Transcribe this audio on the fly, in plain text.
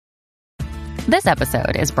This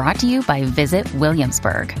episode is brought to you by Visit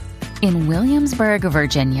Williamsburg. In Williamsburg,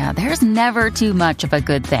 Virginia, there's never too much of a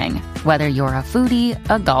good thing. Whether you're a foodie,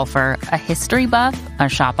 a golfer, a history buff, a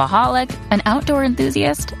shopaholic, an outdoor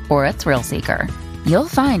enthusiast, or a thrill seeker, you'll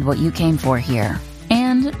find what you came for here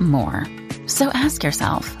and more. So ask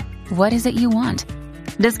yourself, what is it you want?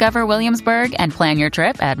 Discover Williamsburg and plan your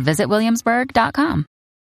trip at visitwilliamsburg.com.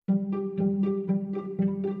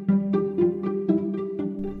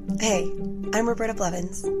 Hey, I'm Roberta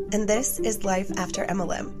Blevins, and this is Life After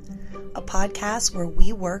MLM, a podcast where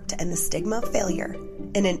we work to end the stigma of failure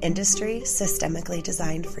in an industry systemically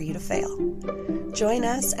designed for you to fail. Join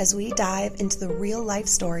us as we dive into the real-life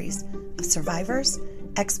stories of survivors,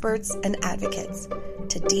 experts, and advocates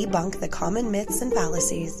to debunk the common myths and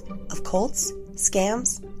fallacies of cults,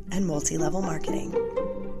 scams, and multi-level marketing.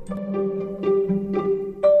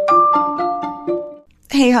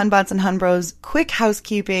 Hey, Hunbots and Hunbros, quick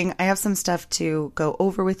housekeeping. I have some stuff to go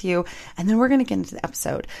over with you, and then we're going to get into the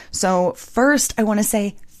episode. So first, I want to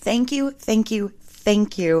say thank you to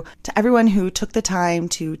everyone who took the time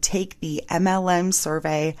to take the MLM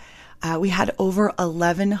survey. We had over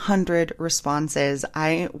 1,100 responses.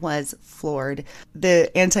 I was floored.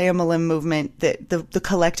 The anti-MLM movement, the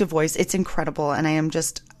collective voice, it's incredible. And I am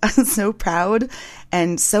just so proud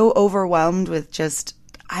and so overwhelmed with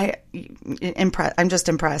I'm just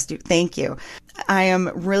impressed. Thank you. I am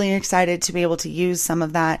really excited to be able to use some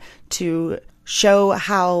of that to show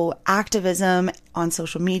how activism on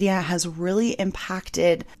social media has really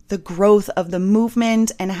impacted the growth of the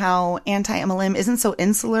movement and how anti-MLM isn't so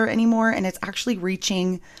insular anymore, and it's actually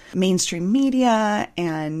reaching mainstream media,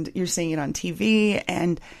 and you're seeing it on TV,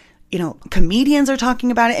 and comedians are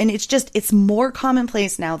talking about it, and it's more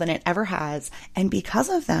commonplace now than it ever has. And because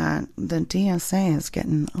of that, the DSA is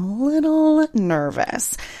getting a little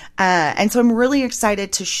nervous. And so I'm really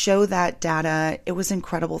excited to show that data. It was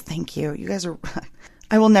incredible. Thank you. You guys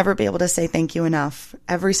I will never be able to say thank you enough.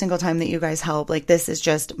 Every single time that you guys help, this is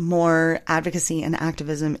just more advocacy and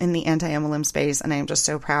activism in the anti-MLM space. And I am just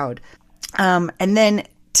so proud. And then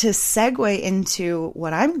to segue into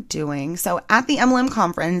what I'm doing. So at the MLM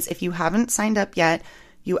conference, if you haven't signed up yet,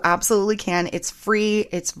 you absolutely can. It's free,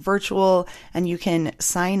 it's virtual, and you can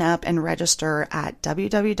sign up and register at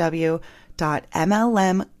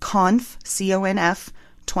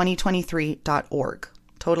www.mlmconf2023.org.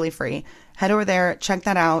 Totally free. Head over there, check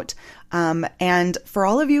that out. And for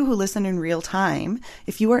all of you who listen in real time,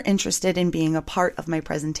 if you are interested in being a part of my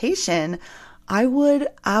presentation, I would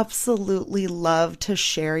absolutely love to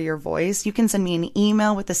share your voice. You can send me an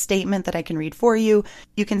email with a statement that I can read for you.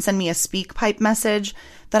 You can send me a SpeakPipe message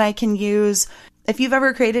that I can use. If you've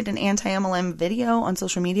ever created an anti-MLM video on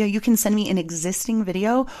social media, you can send me an existing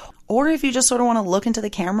video. Or if you just sort of want to look into the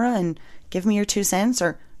camera and give me your 2 cents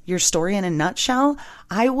or your story in a nutshell,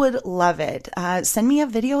 I would love it. Send me a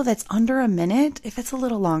video that's under a minute. If it's a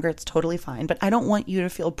little longer, it's totally fine, but I don't want you to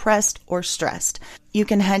feel pressed or stressed. You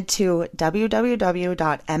can head to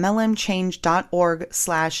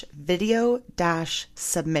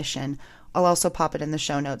www.mlmchange.org/video-submission. I'll also pop it in the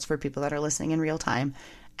show notes for people that are listening in real time,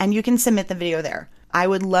 and you can submit the video there. I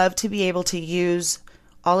would love to be able to use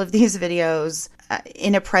all of these videos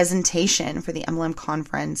in a presentation for the MLM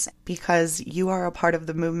conference. Because you are a part of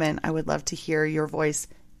the movement, I would love to hear your voice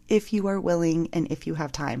if you are willing and if you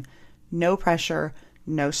have time. No pressure,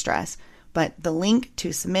 no stress. But the link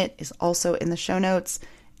to submit is also in the show notes.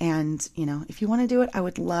 And, if you want to do it, I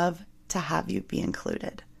would love to have you be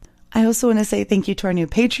included. I also want to say thank you to our new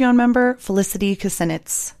Patreon member, Felicity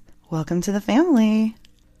Kucinitz. Welcome to the family.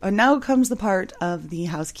 And now comes the part of the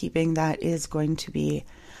housekeeping that is going to be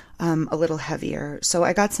a little heavier. So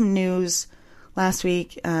I got some news last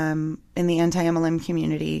week in the anti-MLM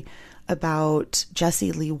community about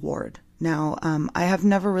Jessie Lee Ward. Now, I have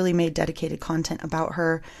never really made dedicated content about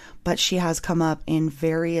her, but she has come up in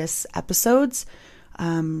various episodes.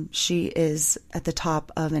 She is at the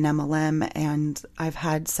top of an MLM, and I've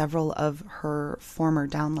had several of her former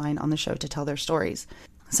downline on the show to tell their stories.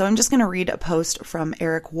 So I'm just going to read a post from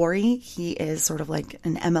Eric Worre. He is sort of like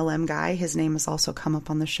an MLM guy. His name has also come up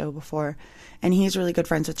on the show before, and he's really good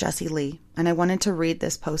friends with Jessie Lee. And I wanted to read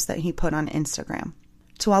this post that he put on Instagram.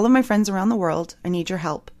 To all of my friends around the world, I need your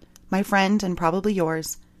help. My friend, and probably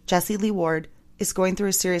yours, Jessie Lee Ward, is going through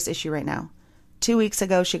a serious issue right now. 2 weeks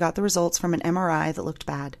ago, she got the results from an MRI that looked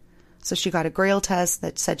bad. So she got a Grail test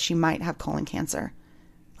that said she might have colon cancer.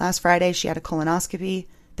 Last Friday, she had a colonoscopy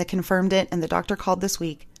that confirmed it, and the doctor called this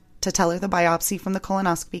week to tell her the biopsy from the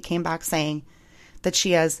colonoscopy came back saying that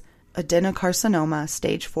she has adenocarcinoma,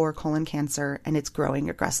 stage 4 colon cancer, and it's growing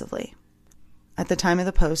aggressively. At the time of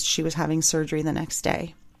the post, she was having surgery the next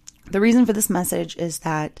day. The reason for this message is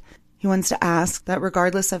that he wants to ask that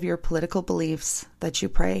regardless of your political beliefs, that you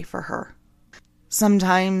pray for her.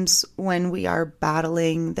 Sometimes when we are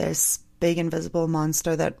battling this big invisible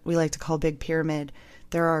monster that we like to call Big Pyramid,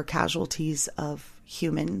 there are casualties of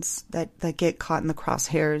humans that get caught in the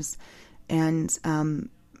crosshairs and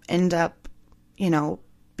end up,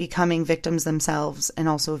 becoming victims themselves and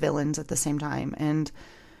also villains at the same time. And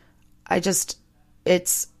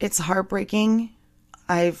it's heartbreaking.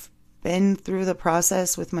 I've been through the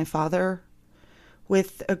process with my father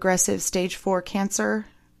with aggressive stage 4 cancer.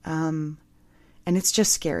 And it's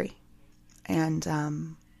just scary. And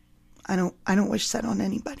I don't wish that on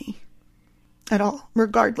anybody at all,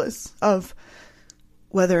 regardless of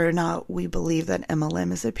whether or not we believe that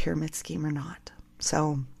MLM is a pyramid scheme or not.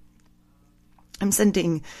 So I'm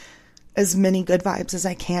sending as many good vibes as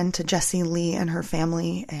I can to Jessie Lee and her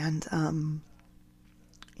family. And,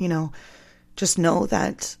 just know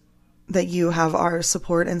that you have our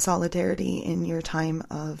support and solidarity in your time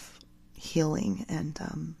of healing,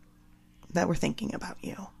 and that we're thinking about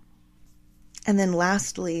you. And then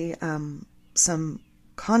lastly, some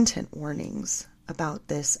content warnings about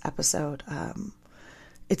this episode.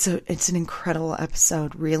 It's an incredible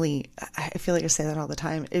episode, really. I feel like I say that all the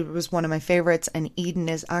time. It was one of my favorites, and Eden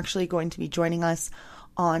is actually going to be joining us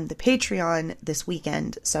on the Patreon this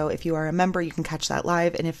weekend. So if you are a member, you can catch that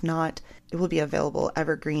live, and if not, it will be available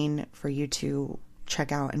evergreen for you to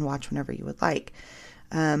check out and watch whenever you would like.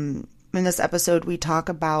 In this episode, we talk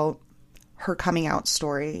about her coming out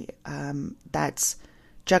story that's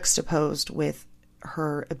juxtaposed with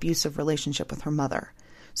her abusive relationship with her mother.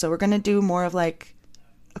 So we're going to do more of like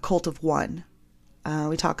a cult of one.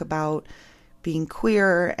 We talk about being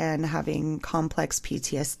queer and having complex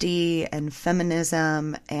PTSD and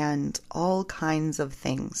feminism and all kinds of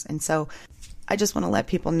things. And so I just want to let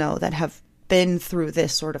people know that have been through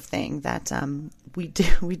this sort of thing that we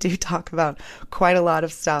do talk about quite a lot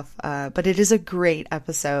of stuff, but it is a great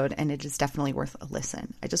episode and it is definitely worth a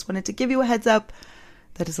listen. I just wanted to give you a heads up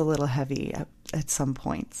that is a little heavy at some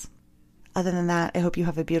points. Other than that, I hope you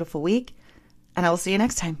have a beautiful week, and I will see you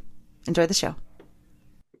next time. Enjoy the show.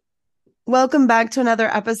 Welcome back to another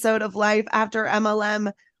episode of Life After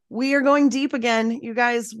MLM. We are going deep again, you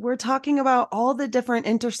guys. We're talking about all the different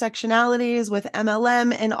intersectionalities with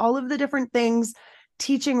MLM and all of the different things,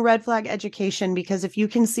 teaching red flag education, because if you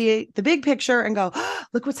can see the big picture and go, oh,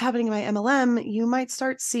 look what's happening in my MLM, you might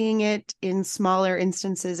start seeing it in smaller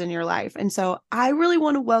instances in your life. And so I really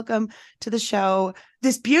want to welcome to the show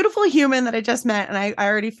this beautiful human that I just met, and I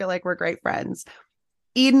already feel like we're great friends.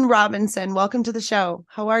 Eden Robinson, welcome to the show.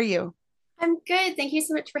 How are you? I'm good. Thank you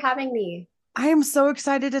so much for having me. I am so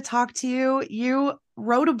excited to talk to you. You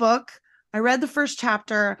wrote a book. I read the first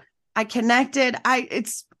chapter. I connected. I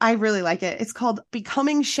really like it. It's called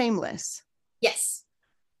Becoming Shameless. Yes.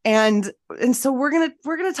 And so we're going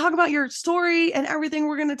to talk about your story and everything.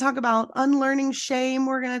 We're going to talk about unlearning shame.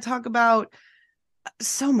 We're going to talk about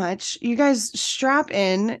so much. You guys strap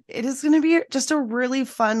in. It is going to be just a really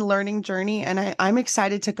fun learning journey. And I'm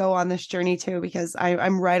excited to go on this journey too, because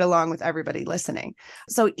I'm right along with everybody listening.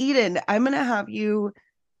 So Eden, I'm going to have you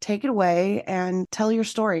take it away and tell your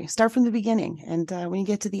story. Start from the beginning. And when you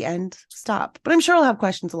get to the end, stop. But I'm sure I'll have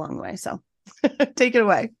questions along the way. So take it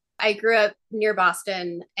away. I grew up near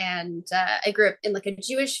Boston, and I grew up in like a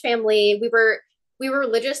Jewish family. We were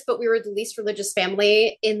religious, but we were the least religious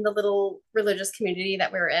family in the little religious community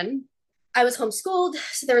that we were in. I was homeschooled,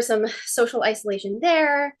 so there was some social isolation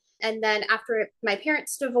there. And then after my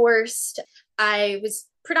parents divorced, I was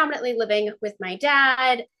predominantly living with my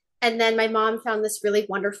dad. And then my mom found this really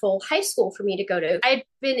wonderful high school for me to go to. I'd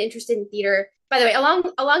been interested in theater. By the way,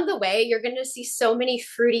 along the way, you're going to see so many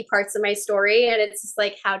fruity parts of my story. And it's just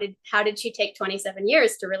like, how did she take 27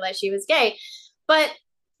 years to realize she was gay? But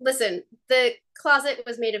listen, the closet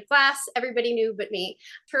was made of glass. Everybody knew but me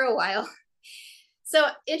for a while. So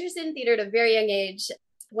interested in theater at a very young age.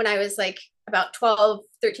 When I was like about 12,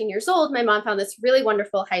 13 years old, my mom found this really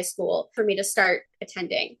wonderful high school for me to start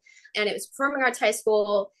attending. And it was Performing Arts High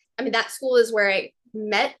School. I mean, that school is where I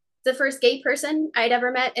met the first gay person I'd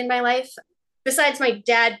ever met in my life, besides my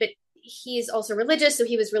dad, but he's also religious, so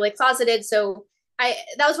he was really closeted. So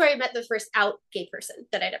that was where I met the first out gay person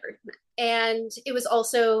that I'd ever met. And it was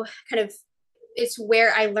also it's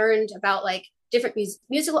where I learned about like different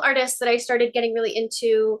musical artists that I started getting really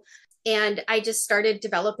into. And I just started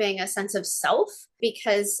developing a sense of self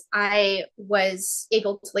because I was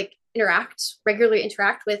able to like regularly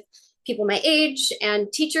interact with people my age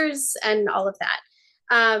and teachers and all of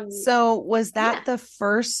that. So was that the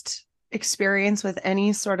first experience with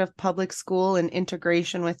any sort of public school and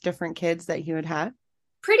integration with different kids that you had had?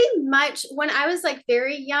 Pretty much when I was like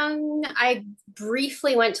very young, I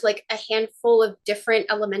briefly went to like a handful of different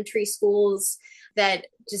elementary schools that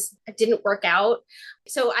just didn't work out.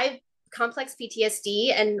 So I've complex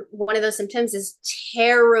PTSD, and one of those symptoms is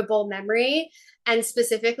terrible memory. And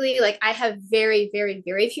specifically, like I have very, very,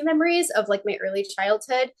 very few memories of like my early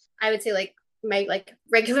childhood. I would say like my like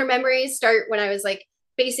regular memories start when I was like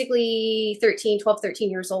basically 13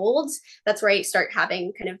 years old. That's where I start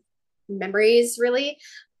having kind of memories really.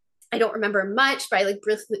 I don't remember much, but I like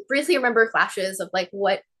briefly remember flashes of like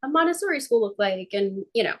what a Montessori school looked like. And,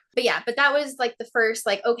 you know, but yeah, but that was like the first,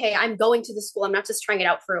 like, okay, I'm going to the school. I'm not just trying it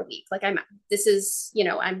out for a week. Like this is, you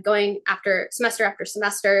know, I'm going after semester.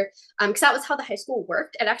 Cause that was how the high school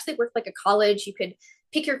worked. It actually worked like a college. You could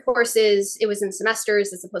pick your courses. It was in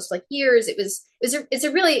semesters as opposed to like years. It's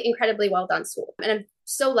a really incredibly well done school. And I'm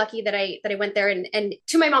so lucky that I went there, and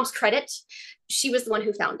to my mom's credit, she was the one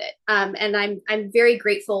who found it. And I'm very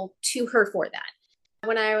grateful to her for that.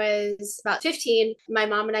 When I was about 15, my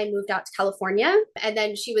mom and I moved out to California, and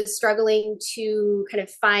then she was struggling to kind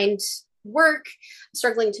of find work,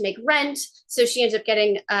 struggling to make rent. So she ended up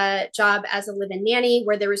getting a job as a live-in nanny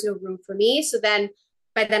where there was no room for me. So then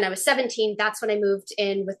by then I was 17. That's when I moved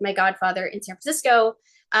in with my godfather in San Francisco.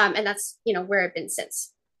 And that's, you know, where I've been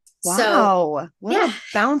since. Wow. So, what a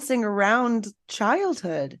bouncing around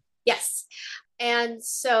childhood. Yes. And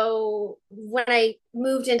so when I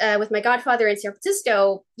moved in with my godfather in San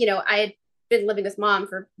Francisco, you know, I had been living with mom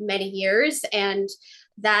for many years, and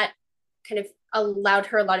that kind of allowed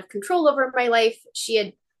her a lot of control over my life. She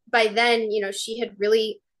had, by then, you know, she had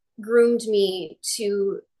really groomed me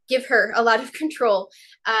to give her a lot of control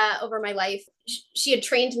over my life. She had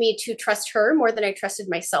trained me to trust her more than I trusted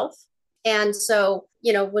myself. And so,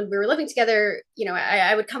 you know, when we were living together, you know,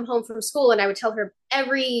 I would come home from school and I would tell her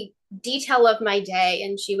every detail of my day,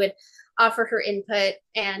 and she would offer her input.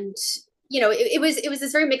 And, you know, it was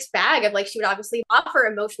this very mixed bag of like, she would obviously offer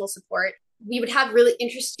emotional support. We would have really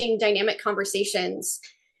interesting dynamic conversations.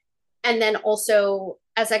 And then also,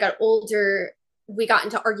 as I got older, we got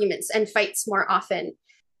into arguments and fights more often.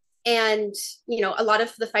 And, you know, a lot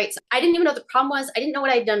of the fights, I didn't even know what the problem was. I didn't know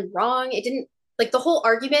what I'd done wrong. It didn't, like, the whole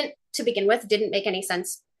argument to begin with didn't make any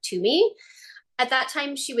sense to me. At that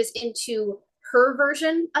time, she was into her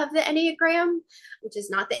version of the Enneagram, which is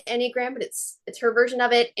not the Enneagram, but it's her version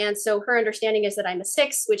of it. And so her understanding is that I'm a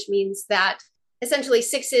 6, which means that essentially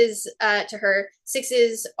sixes to her,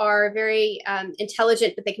 sixes are very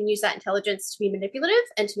intelligent, but they can use that intelligence to be manipulative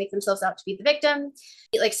and to make themselves out to be the victim.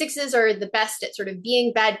 Like sixes are the best at sort of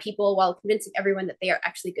being bad people while convincing everyone that they are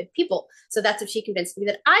actually good people. So that's what she convinced me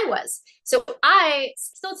that I was. So I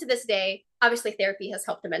still to this day, obviously therapy has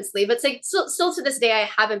helped immensely, but still to this day, I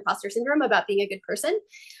have imposter syndrome about being a good person.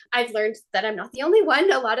 I've learned that I'm not the only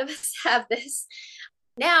one. A lot of us have this.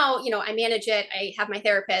 Now, you know, I manage it. I have my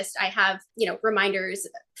therapist. I have, you know, reminders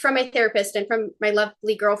from my therapist and from my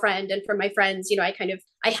lovely girlfriend and from my friends. You know,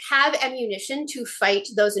 I have ammunition to fight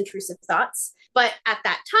those intrusive thoughts. But at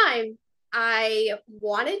that time, I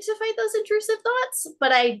wanted to fight those intrusive thoughts,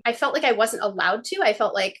 but I felt like I wasn't allowed to. I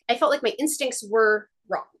felt like my instincts were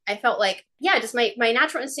wrong. I felt like, yeah, just my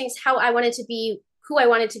natural instincts, how I wanted to be, who I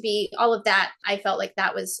wanted to be, all of that. I felt like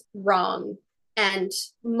that was wrong. And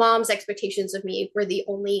mom's expectations of me were the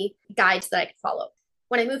only guides that I could follow.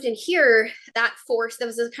 When I moved in here, that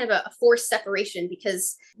was a kind of a forced separation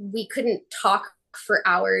because we couldn't talk for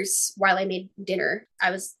hours while I made dinner.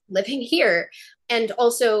 I was living here. And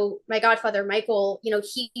also my godfather, Michael, you know,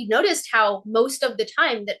 he noticed how most of the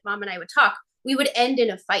time that mom and I would talk, we would end in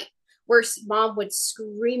a fight where mom would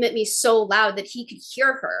scream at me so loud that he could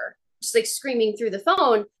hear her, just like screaming through the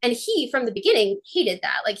phone. And he, from the beginning, hated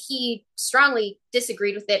that. Like he strongly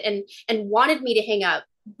disagreed with it and wanted me to hang up.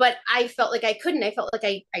 But I felt like I couldn't. I felt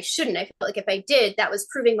like I shouldn't. I felt like if I did, that was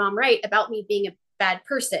proving mom right about me being a bad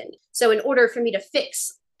person. So in order for me to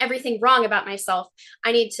fix everything wrong about myself,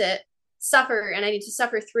 I need to suffer, and I need to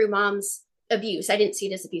suffer through mom's abuse. I didn't see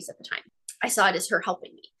it as abuse at the time. I saw it as her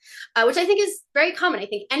helping me, which I think is very common. I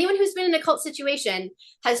think anyone who's been in a cult situation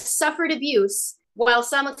has suffered abuse while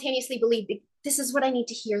simultaneously believing this is what I need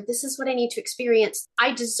to hear. This is what I need to experience.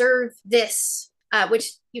 I deserve this,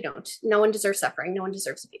 which you don't. No one deserves suffering. No one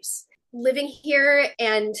deserves abuse. Living here,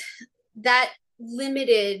 and that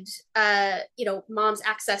limited, mom's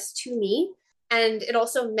access to me. And it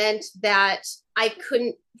also meant that I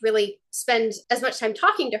couldn't really spend as much time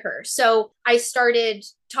talking to her. So I started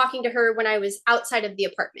talking to her when I was outside of the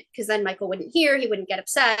apartment, because then Michael wouldn't hear, he wouldn't get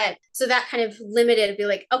upset. So that kind of limited, be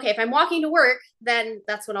like, okay, if I'm walking to work, then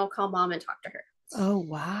that's when I'll call mom and talk to her. Oh,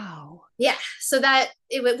 wow. Yeah. So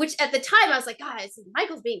which at the time I was like, guys,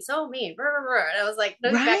 Michael's being so mean. Blah, blah, blah. And I was like,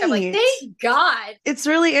 looking back, I'm like, Right. thank God. It's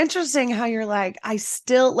really interesting how you're like, I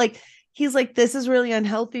still like, he's like, this is really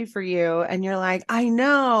unhealthy for you. And you're like, I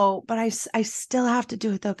know, but I still have to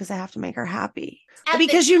do it though, because I have to make her happy. At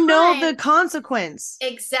Because the you know the time, consequence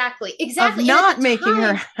exactly. of And at not the making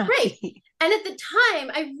her time, right. happy. And at the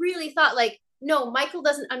time, I really thought like, no, Michael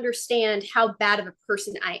doesn't understand how bad of a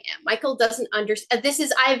person I am. Michael doesn't understand.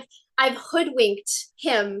 I've hoodwinked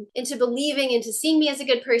him into believing, into seeing me as a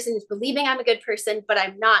good person, into believing I'm a good person, but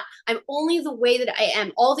I'm not. I'm only the way that I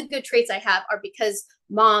am. All the good traits I have are because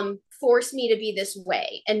mom forced me to be this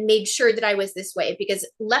way and made sure that I was this way, because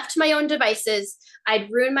left to my own devices, I'd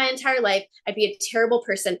ruin my entire life. I'd be a terrible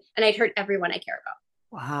person and I'd hurt everyone I care about.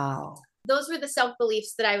 Wow. Those were the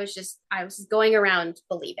self-beliefs that I was going around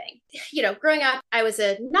believing. Growing up, I was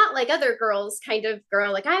a not like other girls kind of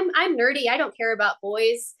girl. Like I'm nerdy. I don't care about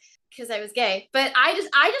boys because I was gay. But I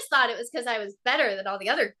just thought it was because I was better than all the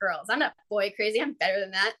other girls. I'm not boy crazy. I'm better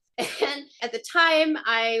than that. And at the time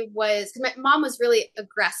because my mom was really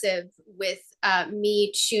aggressive with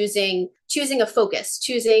me choosing a focus,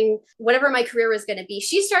 choosing whatever my career was going to be.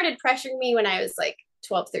 She started pressuring me when I was like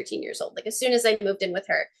 12, 13 years old. Like as soon as I moved in with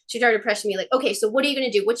her, she started pressuring me like, okay, so what are you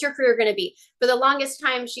going to do? What's your career going to be? For the longest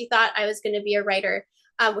time, she thought I was going to be a writer,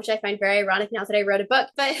 which I find very ironic now that I wrote a book.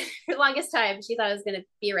 But for the longest time, she thought I was going to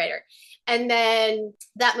be a writer. And then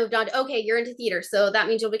that moved on to, okay, you're into theater. So that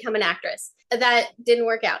means you'll become an actress. That didn't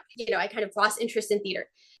work out. I kind of lost interest in theater.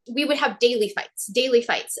 We would have daily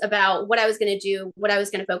fights about what I was going to do, what I was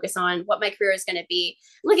going to focus on, what my career is going to be.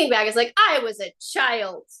 Looking back, it's like, I was a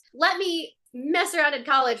child. Let me mess around in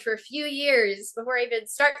college for a few years before I even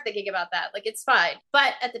start thinking about that. Like, it's fine.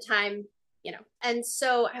 But at the time, and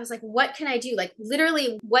so I was like, what can I do? Like,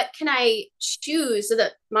 literally, what can I choose so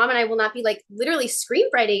that mom and I will not be like literally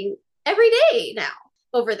screenwriting every day now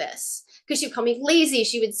over this? Because she would call me lazy.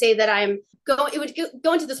 She would say that it would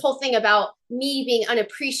go into this whole thing about me being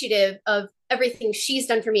unappreciative of everything she's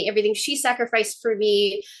done for me, everything she sacrificed for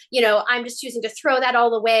me. I'm just choosing to throw that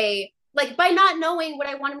all away. Like, by not knowing what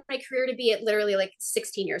I wanted my career to be at literally like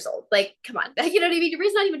 16 years old. Like, come on. You know what I mean? Your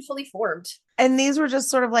brain's not even fully formed. And these were just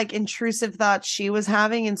sort of like intrusive thoughts she was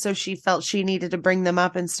having. And so she felt she needed to bring them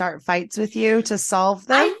up and start fights with you to solve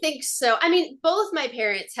them. I think so. I mean, both my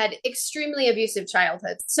parents had extremely abusive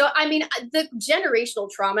childhoods. So, I mean, the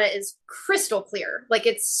generational trauma is crystal clear. Like,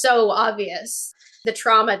 it's so obvious. The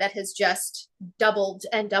trauma that has just doubled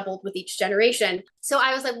and doubled with each generation. So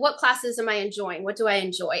I was like, what classes am I enjoying? What do I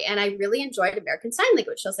enjoy? And I really enjoyed American Sign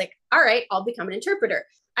Language. So I was like, all right, I'll become an interpreter.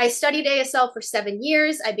 I studied ASL for 7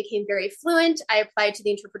 years. I became very fluent. I applied to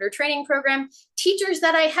the interpreter training program. Teachers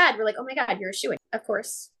that I had were like, oh my God, you're a shoo-in. Of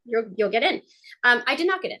course, you'll get in. I did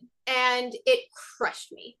not get in. And it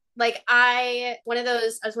crushed me. Like, I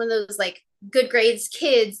was one of those like good grades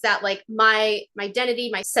kids that like my identity,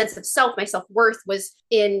 my sense of self, my self-worth was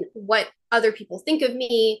in what other people think of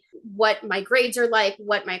me, what my grades are like,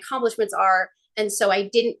 what my accomplishments are. And so I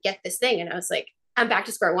didn't get this thing. And I was like, I'm back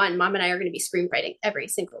to square one. Mom and I are going to be screenwriting every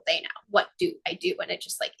single day now. What do I do? And it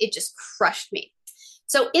just crushed me.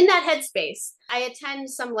 So in that headspace, I attend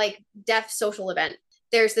some like deaf social event.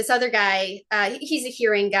 There's this other guy, he's a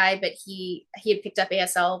hearing guy, but he had picked up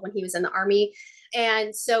ASL when he was in the Army.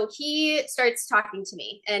 And so he starts talking to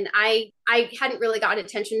me, and I hadn't really gotten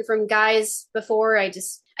attention from guys before. I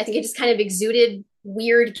think it just kind of exuded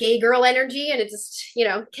weird gay girl energy, and it just,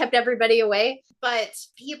 kept everybody away. But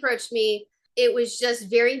he approached me. It was just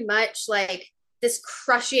very much like this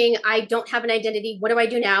crushing, I don't have an identity. What do I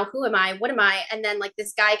do now? Who am I? What am I? And then like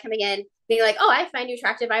this guy coming in being like, oh, I find you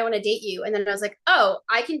attractive. I want to date you. And then I was like, oh,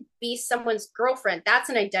 I can be someone's girlfriend. That's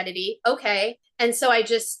an identity. Okay. And so I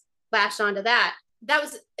just latched onto that. That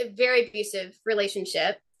was a very abusive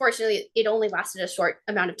relationship. Fortunately, it only lasted a short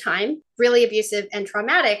amount of time. Really abusive and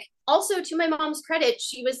traumatic. Also, to my mom's credit,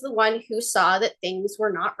 she was the one who saw that things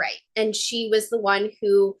were not right. And she was the one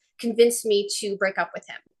who convinced me to break up with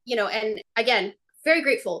him. And again, very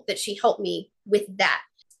grateful that she helped me with that.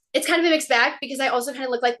 It's kind of a mixed bag because I also kind of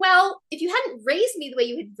look like, well, if you hadn't raised me the way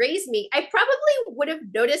you had raised me, I probably would have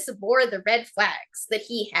noticed more of the red flags that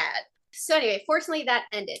he had. So anyway, fortunately that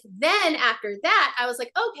ended. Then after that, I was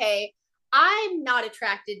like, okay, I'm not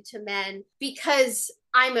attracted to men because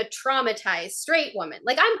I'm a traumatized straight woman.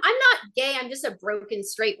 Like I'm not gay. I'm just a broken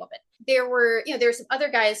straight woman. There were some other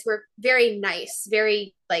guys who were very nice,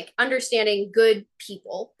 very like understanding, good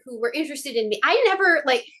people who were interested in me. I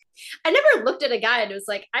never looked at a guy and was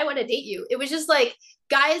like, I want to date you. It was just like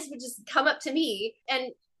guys would just come up to me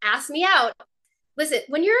and ask me out. listen,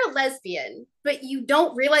 when you're a lesbian, but you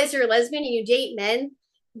don't realize you're a lesbian and you date men,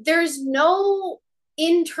 there's no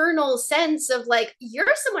internal sense of like, you're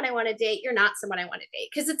someone I want to date, you're not someone I want to date.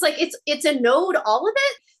 Because it's like it's a no to all of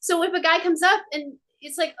it. So if a guy comes up and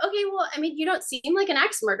it's like, okay, well, I mean, you don't seem like an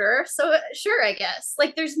axe murderer, so sure, I guess.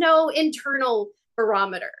 Like there's no internal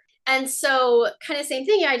barometer. And so kind of same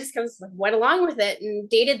thing. I just kind of went along with it and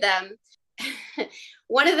dated them.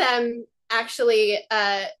 One of them actually,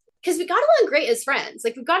 because we got along great as friends.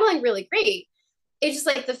 Like we got along really great. It's just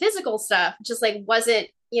like the physical stuff just like wasn't,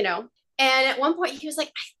 you know. And at one point he was like,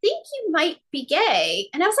 I think you might be gay.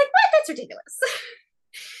 And I was like, what? That's ridiculous.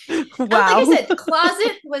 Wow. Like I said, the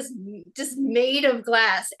closet was just made of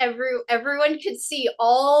glass. Everyone could see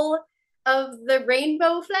all of the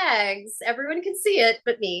rainbow flags. Everyone could see it,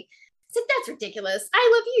 but me. I said, that's ridiculous.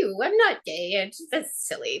 I love you. I'm not gay. That's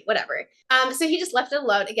silly. Whatever. So he just left it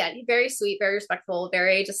alone. Again, very sweet, very respectful,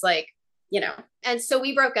 very just like, you know. And so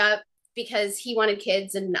we broke up because he wanted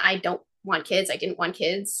kids and I don't want kids. I didn't want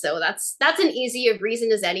kids. So that's an easy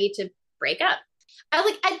reason as any to break up. I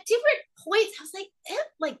like at different points, I was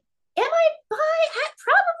like, am I bi?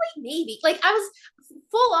 Probably, maybe. Like I was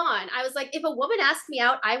full on. I was like, if a woman asked me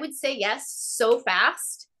out, I would say yes so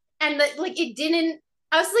fast. And like it didn't,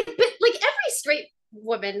 I was like, but like every straight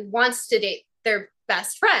woman wants to date their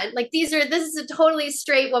best friend. Like this is a totally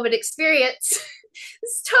straight woman experience.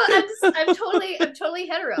 I'm totally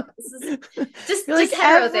hetero. This is just You're like just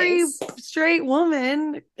hetero every things. straight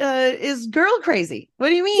woman is girl crazy. What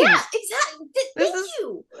do you mean? Yeah, exactly. Thank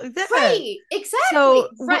you. That. Right, exactly. So,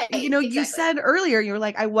 right. You know, exactly. you said earlier you were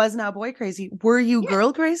like, I was not boy crazy. Were you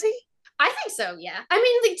girl crazy? I think so. Yeah. I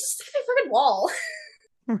mean, like just look at my freaking wall.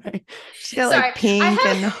 Right. She's got like Pink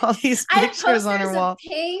and all these pictures on her wall.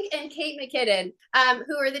 Pink and Kate McKinnon,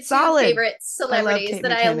 who are the two Solid. favorite celebrities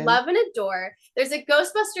that I love and adore. There's a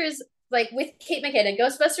Ghostbusters, like with Kate McKinnon,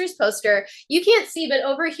 Ghostbusters poster. You can't see, but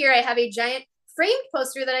over here I have a giant framed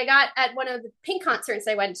poster that I got at one of the Pink concerts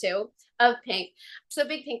I went to of Pink. So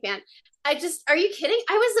big Pink fan. Are you kidding?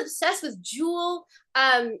 I was obsessed with Jewel,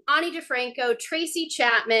 Ani DeFranco, Tracy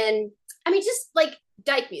Chapman. I mean, just like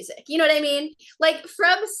dyke music, you know what I mean? Like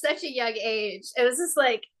from such a young age, it was just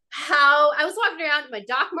like how I was walking around in my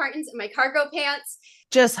Doc Martens and my cargo pants,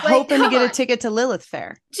 just like, hoping to get a ticket to Lilith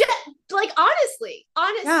Fair. Just, like honestly,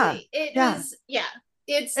 it was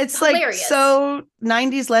it's hilarious. Like so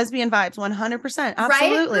 90s lesbian vibes, 100%.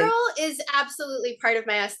 Absolutely. Riot Girl is absolutely part of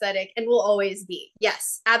my aesthetic and will always be.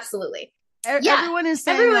 Yes, absolutely. Everyone is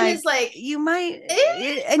saying is like you might,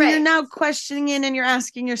 and you're now questioning it and you're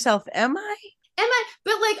asking yourself, am I?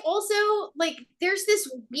 But like also like there's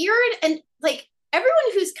this weird, and like everyone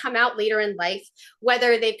who's come out later in life,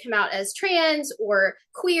 whether they've come out as trans or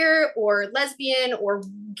queer or lesbian or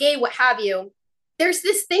gay, what have you, there's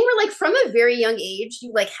this thing where like from a very young age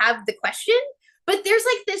you like have the question, but there's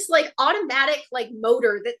like this like automatic like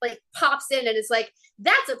motor that like pops in and it's like,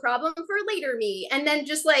 that's a problem for later me, and then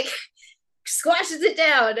just like squashes it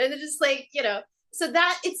down, and it's just like, you know. So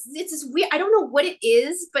that it's this weird, I don't know what it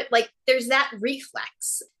is, but like there's that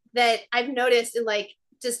reflex that I've noticed in like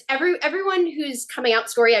just everyone who's coming out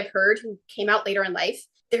story I've heard who came out later in life,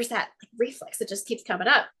 there's that like, reflex that just keeps coming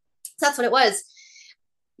up. So that's what it was.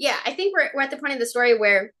 Yeah, I think we're at the point of the story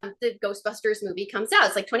where the Ghostbusters movie comes out.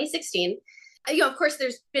 It's like 2016. You know, of course,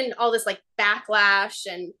 there's been all this like backlash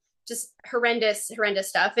and just horrendous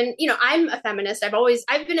stuff. And, you know, I'm a feminist. I've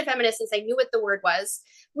been a feminist since I knew what the word was.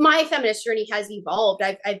 My feminist journey has evolved.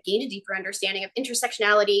 I've gained a deeper understanding of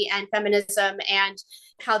intersectionality and feminism and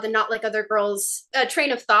how the not like other girls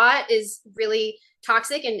train of thought is really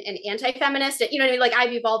toxic and anti-feminist. You know what I mean? Like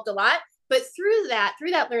I've evolved a lot, but through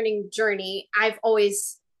that learning journey, I've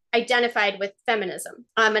always identified with feminism.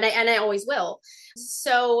 And I always will.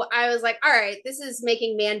 So I was like, all right, this is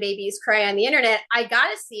making man babies cry on the internet. I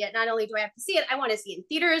got to see it. Not only do I have to see it, I want to see it in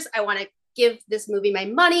theaters. I want to give this movie my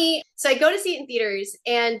money. So I go to see it in theaters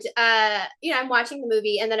and, you know, I'm watching the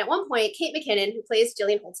movie. And then at one point, Kate McKinnon, who plays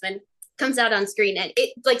Gillian Holtzman, comes out on screen and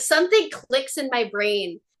it like something clicks in my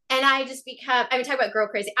brain. And I just become, I mean, talk about girl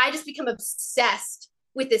crazy. I just become obsessed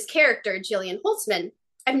with this character, Gillian Holtzman.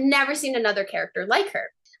 I've never seen another character like her.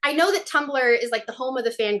 I know that Tumblr is like the home of the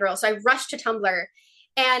fangirl. So I rush to Tumblr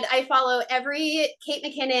and I follow every Kate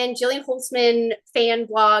McKinnon, Gillian Holtzman fan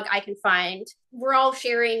blog I can find. We're all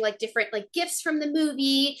sharing like different like gifts from the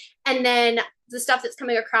movie. And then the stuff that's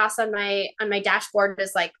coming across on my dashboard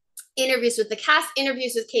is like interviews with the cast,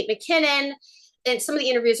 interviews with Kate McKinnon. And some of the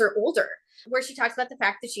interviews are older where she talks about the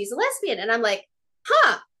fact that she's a lesbian. And I'm like,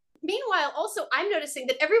 huh, Meanwhile, also, I'm noticing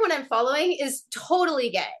that everyone I'm following is totally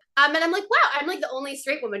gay. And I'm like, wow, I'm like the only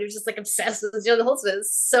straight woman who's just like obsessed with Jonah Holtzman.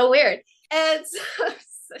 It's so weird. And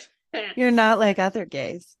so, You're not like other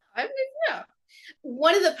gays. I'm like, yeah.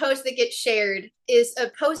 One of the posts that gets shared is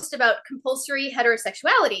a post about compulsory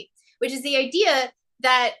heterosexuality, which is the idea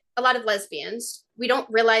that a lot of lesbians, we don't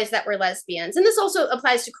realize that we're lesbians. And this also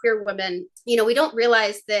applies to queer women. You know, we don't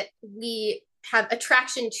realize that we have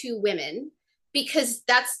attraction to women because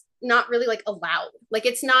that's not really like allowed. Like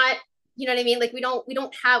it's not, you know what I mean? Like we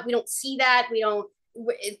don't see that.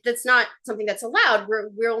 That's not something that's allowed.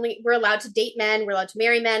 We're allowed to date men. We're allowed to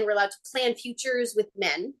marry men. We're allowed to plan futures with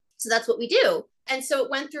men. So that's what we do. And so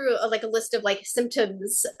it went through a list of like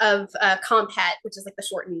symptoms of comphet, which is like the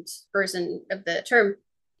shortened version of the term,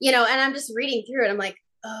 you know, and I'm just reading through it. I'm like,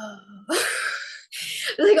 oh,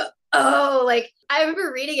 like, oh, like I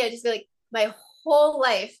remember reading it, just be like, my whole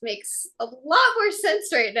life makes a lot more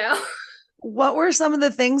sense right now. What were some of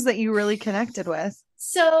the things that you really connected with?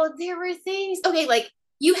 So there were things, okay, like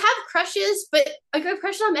you have crushes, but like you have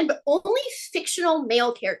crushes on men, but only fictional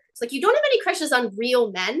male characters. Like you don't have any crushes on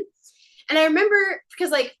real men. And I remember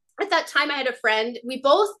because like at that time I had a friend, we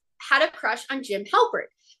both had a crush on Jim Halpert,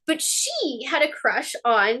 but she had a crush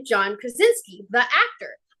on John Krasinski, the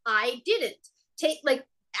actor. I didn't. Take like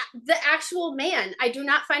the actual man, I do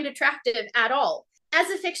not find attractive at all. As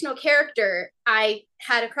a fictional character, I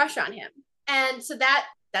had a crush on him. And so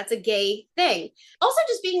that's a gay thing. Also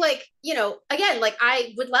just being like, you know, again, like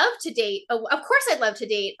I would love to date, of course I'd love to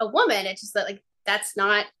date a woman. It's just that like,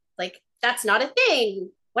 that's not a thing,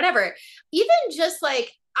 whatever. Even just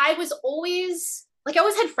like, I always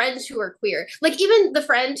had friends who were queer. Like even the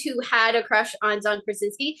friend who had a crush on John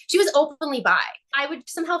Krasinski, she was openly bi. I would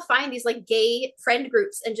somehow find these like gay friend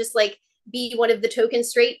groups and just like be one of the token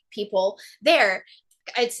straight people there.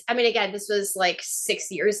 Again, this was like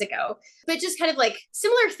 6 years ago, but just kind of like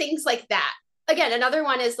similar things like that. Again, another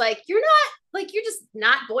one is like, you're just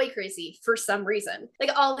not boy crazy for some reason.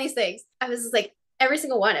 Like all these things. I was just like, every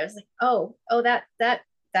single one, I was like, oh,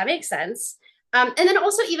 that makes sense. And then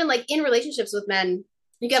also even like in relationships with men,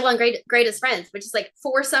 you get along great as friends, which is like,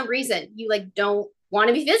 for some reason, you like don't want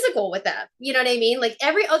to be physical with them. You know what I mean? Like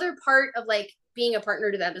every other part of like being a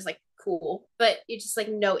partner to them is like cool, but you just like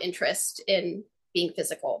no interest in being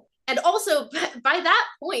physical. And also by that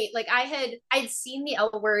point, like I'd seen the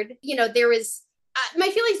L Word, you know, there was, my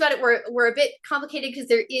feelings about it were a bit complicated because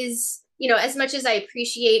there is, you know, as much as I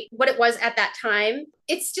appreciate what it was at that time,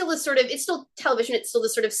 it's still television. It's still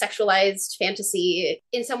this sort of sexualized fantasy.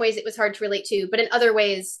 In some ways it was hard to relate to, but in other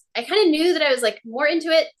ways I kind of knew that I was like more into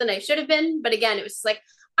it than I should have been. But again, it was like,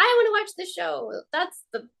 I want to watch this show. That's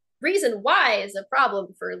the reason why is a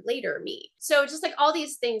problem for later me. So just like all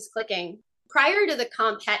these things clicking. Prior to the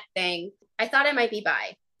comphet thing, I thought I might be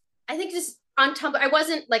bi. I think just on Tumblr, I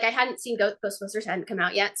wasn't like, I hadn't seen Ghostbusters hadn't come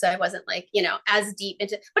out yet. So I wasn't like, you know, as deep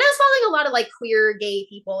into, but I was following a lot of like queer gay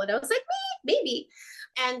people. And I was like, maybe.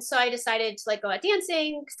 And so I decided to like go out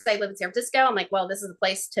dancing because I live in San Francisco. I'm like, well, this is a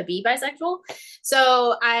place to be bisexual.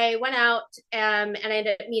 So I went out and I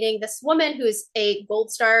ended up meeting this woman who's a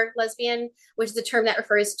gold star lesbian, which is a term that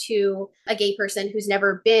refers to a gay person who's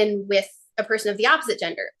never been with a person of the opposite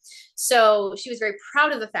gender. So she was very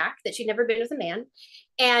proud of the fact that she'd never been with a man.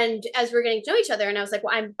 And as we were getting to know each other, and I was like,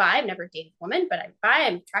 well, I'm bi. I've never dated a woman, but I'm bi.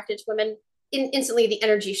 I'm attracted to women. Instantly, the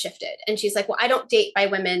energy shifted. And she's like, well, I don't date bi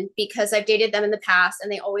women because I've dated them in the past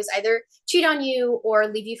and they always either cheat on you or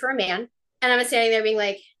leave you for a man. And I'm standing there being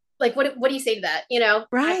like, what do you say to that? You know,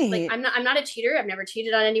 right? I'm not a cheater. I've never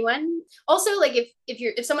cheated on anyone. Also, like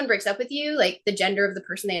if someone breaks up with you, like the gender of the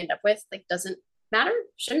person they end up with, like doesn't matter,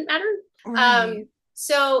 shouldn't matter. Right.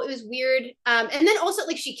 So it was weird. And then also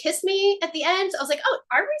like she kissed me at the end. So I was like, oh,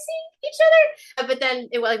 are we seeing each other? But then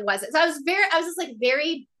it like wasn't. So I was just like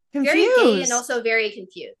very confused. Very gay and also very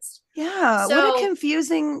confused. Yeah. So, what a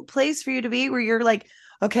confusing place for you to be where you're like,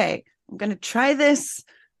 okay, I'm going to try this.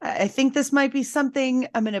 I think this might be something.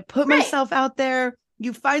 I'm going to put myself out there.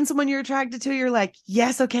 You find someone you're attracted to. You're like,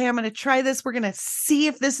 yes, okay, I'm going to try this. We're going to see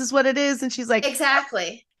if this is what it is. And she's like,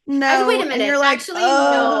 exactly. No. Wait a minute. You're like, actually,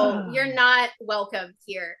 no, you're not welcome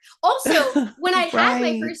here. Also, when I had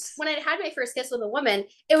my first kiss with a woman,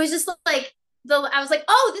 it was just like, I was like,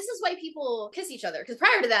 oh, this is why people kiss each other. Because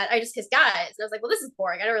prior to that, I just kissed guys. And I was like, well, this is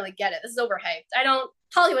boring. I don't really get it. This is overhyped.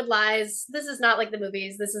 Hollywood lies. This is not like the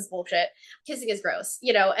movies. This is bullshit. Kissing is gross,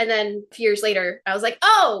 you know? And then a few years later, I was like,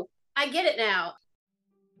 oh, I get it now.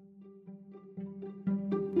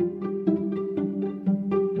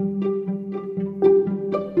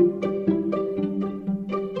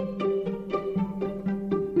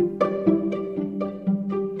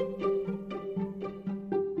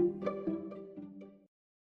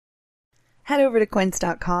 Head over to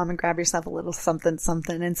quince.com and grab yourself a little something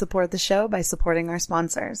something and support the show by supporting our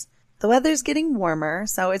sponsors. The weather's getting warmer,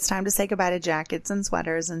 so it's time to say goodbye to jackets and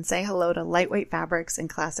sweaters and say hello to lightweight fabrics and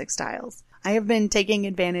classic styles. I have been taking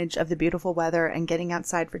advantage of the beautiful weather and getting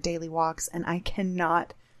outside for daily walks, and I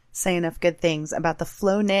cannot say enough good things about the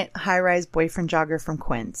Flow Knit high-rise boyfriend jogger from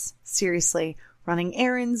Quince. Seriously, running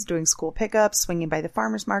errands, doing school pickups, swinging by the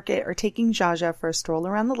farmer's market, or taking Jaja for a stroll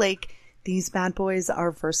around the lake, these bad boys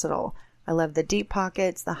are versatile. I love the deep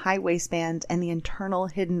pockets, the high waistband, and the internal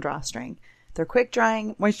hidden drawstring. They're quick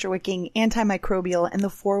drying, moisture wicking, antimicrobial, and the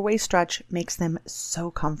 4-way stretch makes them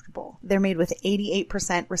so comfortable. They're made with 88%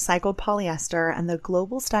 recycled polyester, and the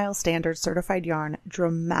Global Style Standard certified yarn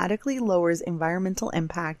dramatically lowers environmental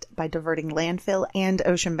impact by diverting landfill and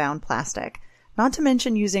ocean-bound plastic. Not to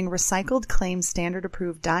mention using recycled claim standard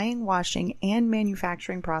approved dyeing, washing, and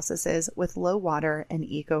manufacturing processes with low water and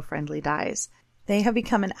eco-friendly dyes. They have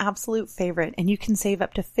become an absolute favorite, and you can save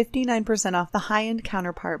up to 59% off the high-end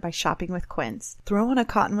counterpart by shopping with Quince. Throw on a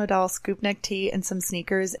cotton modal scoop neck tee and some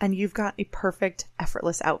sneakers, and you've got a perfect,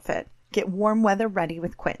 effortless outfit. Get warm weather ready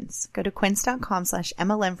with Quince. Go to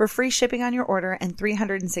quince.com/MLM for free shipping on your order and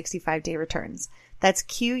 365-day returns. That's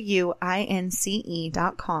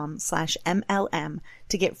QUINCE.com/MLM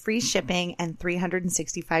to get free shipping and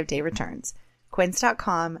 365-day returns.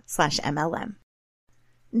 Quince.com/MLM.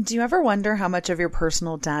 Do you ever wonder how much of your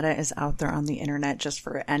personal data is out there on the internet just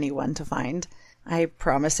for anyone to find? I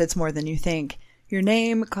promise it's more than you think. Your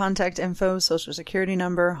name, contact info, social security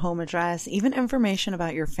number, home address, even information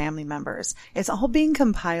about your family members. It's all being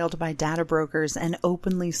compiled by data brokers and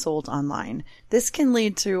openly sold online. This can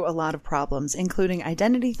lead to a lot of problems, including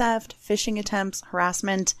identity theft, phishing attempts,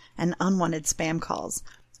 harassment, and unwanted spam calls.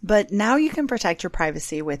 But now you can protect your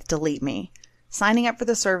privacy with Delete Me. Signing up for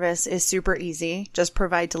the service is super easy. Just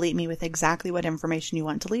provide Delete Me with exactly what information you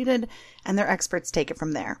want deleted, and their experts take it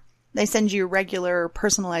from there. They send you regular,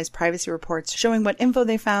 personalized privacy reports showing what info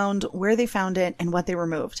they found, where they found it, and what they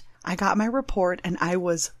removed. I got my report, and I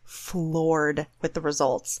was floored with the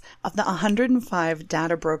results. Of the 105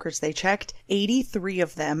 data brokers they checked, 83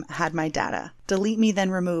 of them had my data. Delete Me then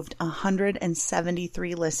removed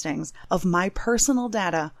 173 listings of my personal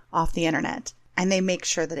data off the internet. And they make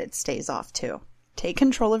sure that it stays off too. Take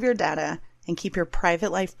control of your data and keep your private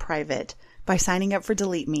life private by signing up for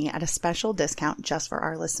Delete Me at a special discount just for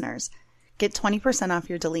our listeners. Get 20% off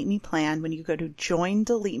your Delete Me plan when you go to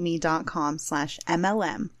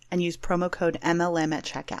joindeleteme.com/MLM and use promo code MLM at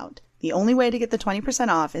checkout. The only way to get the 20%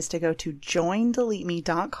 off is to go to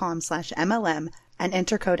joindeleteme.com/MLM and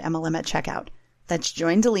enter code MLM at checkout. That's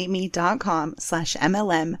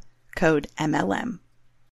joindeleteme.com/MLM, code MLM.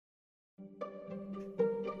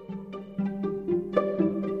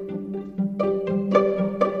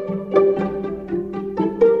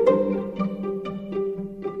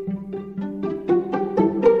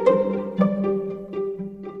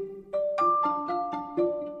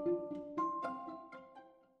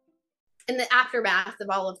 In the aftermath of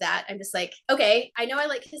all of that, I'm just like, okay, I know I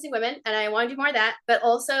like kissing women and I want to do more of that, but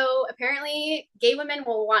also apparently gay women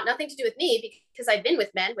will want nothing to do with me because I've been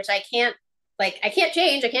with men, which I can't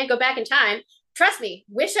change. I can't go back in time. Trust me,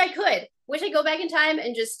 wish I could go back in time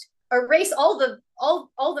and just erase all the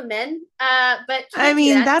men. But I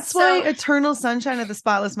mean, that's why Eternal Sunshine of the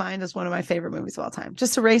Spotless Mind is one of my favorite movies of all time.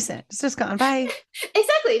 Just erase it. It's just gone. Bye.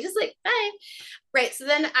 Exactly. Just like, bye. Right. So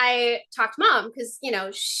then I talked to mom because,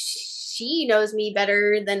 she knows me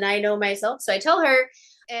better than I know myself. So I tell her,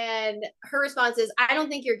 and her response is, I don't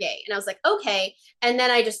think you're gay. And I was like, okay. And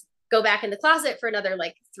then I just go back in the closet for another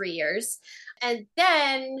 3 years. And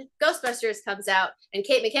then Ghostbusters comes out and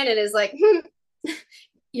Kate McKinnon is like,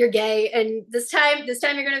 you're gay. And this time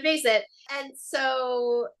you're going to face it. And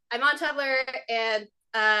so I'm on Tumblr and,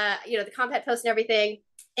 the Compet post and everything.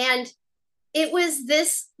 And it was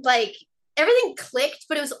this, everything clicked,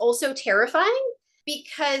 but it was also terrifying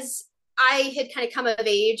because I had kind of come of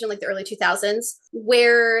age in the early 2000s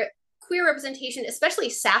where queer representation,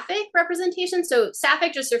 especially sapphic representation. So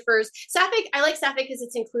sapphic I like sapphic because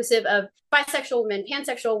it's inclusive of bisexual women,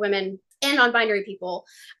 pansexual women, and non-binary people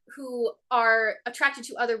who are attracted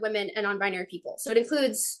to other women and non-binary people. So it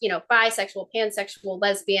includes, bisexual, pansexual,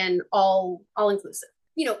 lesbian, all inclusive.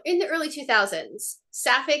 In the early 2000s,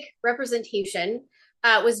 sapphic representation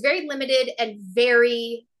was very limited and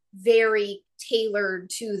very, very tailored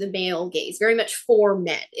to the male gaze, very much for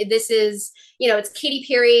men. This is, it's Katy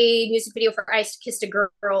Perry music video for Ice Kissed a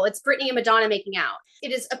Girl. It's Britney and Madonna making out.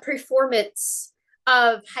 It is a performance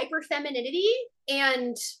of hyperfemininity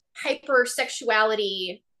and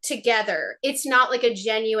hypersexuality together. It's not a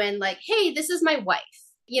genuine, hey, this is my wife.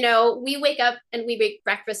 You know, we wake up and we make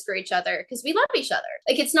breakfast for each other because we love each other.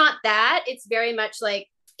 Like, it's not that. It's very much like,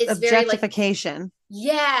 it's very like, Objectification.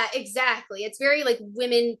 yeah, exactly. It's very like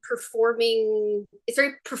women performing, it's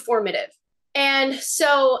very performative. And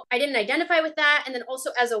so I didn't identify with that. And then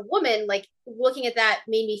also as a woman, like looking at that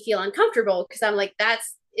made me feel uncomfortable because I'm like,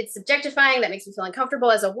 it's objectifying. That makes me feel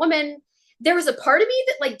uncomfortable as a woman. There was a part of me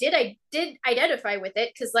that like did identify with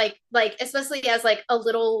it because like especially as like a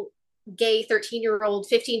little gay 13-year-old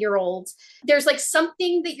 15-year-old, there's like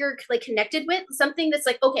something that you're like connected with, something that's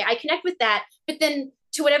like, okay, I connect with that, but then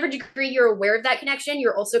to whatever degree you're aware of that connection,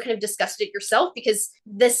 you're also kind of disgusted yourself because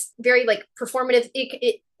this very like performative,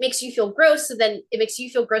 it makes you feel gross. So then it makes you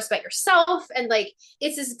feel gross about yourself. And like,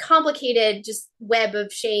 it's this complicated just web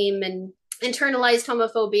of shame and internalized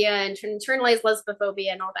homophobia and internalized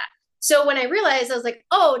lesbophobia and all that. So when I realized, I was like,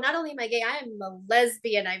 oh, not only am I gay, I am a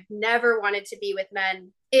lesbian. I've never wanted to be with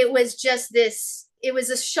men. It was just this, it was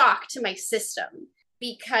a shock to my system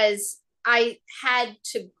because I had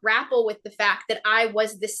to grapple with the fact that I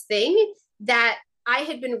was this thing that I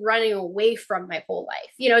had been running away from my whole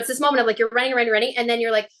life. You know, it's this moment of like, you're running. And then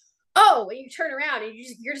you're like, oh, and you turn around and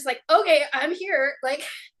you're just like, okay, I'm here. Like,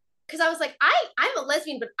 cause I was like, I'm a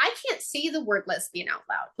lesbian, but I can't say the word lesbian out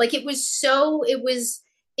loud. Like I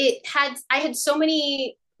had so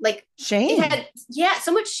many like shame.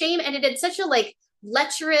 So much shame. And it had such a like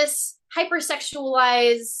lecherous,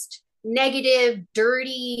 hypersexualized, negative,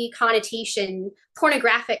 dirty connotation,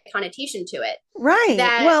 pornographic connotation to it.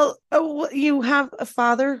 Right. You have a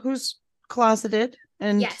father who's closeted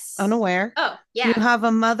and unaware. Oh, yeah. You have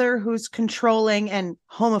a mother who's controlling and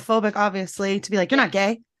homophobic, obviously, to be like, you're not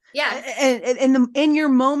gay. Yeah. And in your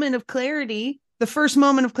moment of clarity, the first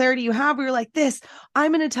moment of clarity you have, where you're like,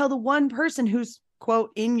 I'm going to tell the one person who's, quote,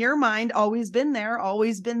 in your mind, always been there,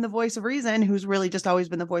 always been the voice of reason, who's really just always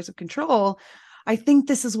been the voice of control. I think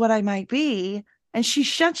this is what I might be. And she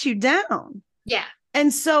shuts you down. Yeah.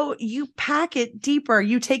 And so you pack it deeper.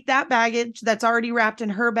 You take that baggage that's already wrapped in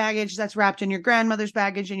her baggage, that's wrapped in your grandmother's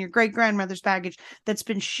baggage and your great grandmother's baggage that's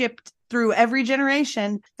been shipped through every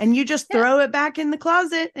generation. And you just throw it back in the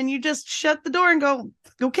closet and you just shut the door and go,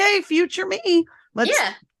 okay, future me, let's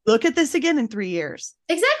look at this again in 3 years.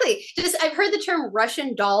 Exactly. I've heard the term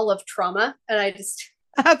Russian doll of trauma. And I just...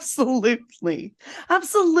 Absolutely.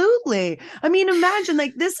 I mean, imagine,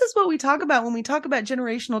 like, this is what we talk about when we talk about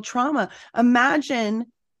generational trauma. Imagine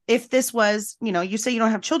if this was, you say you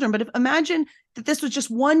don't have children, but imagine that this was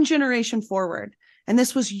just one generation forward and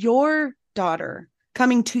this was your daughter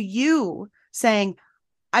coming to you saying,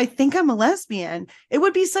 I think I'm a lesbian. It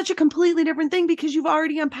would be such a completely different thing because you've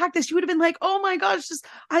already unpacked this. You would have been like, oh my gosh,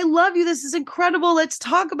 I love you. This is incredible. Let's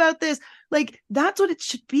talk about this. Like, that's what it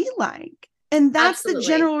should be like. And that's the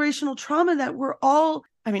generational trauma that we're all,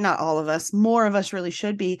 I mean, not all of us, more of us really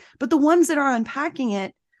should be, but the ones that are unpacking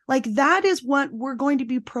it, like that is what we're going to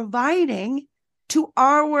be providing to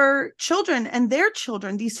our children and their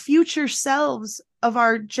children, these future selves of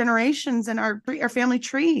our generations and our family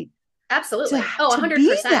tree. Absolutely. 100%.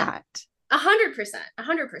 Be that. 100%.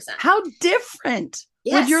 How different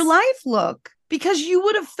would your life look? Because you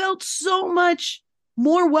would have felt so much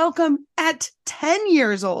more welcome at 10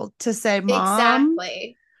 years old to say, Mom,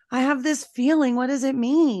 exactly. I have this feeling. What does it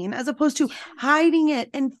mean? As opposed to hiding it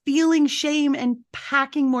and feeling shame and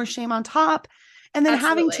packing more shame on top. And then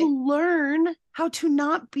having to learn how to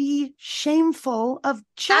not be shameful of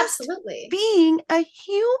just being a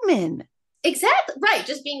human. Exactly. Right.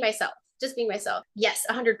 Just being myself. Yes,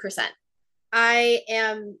 100%. I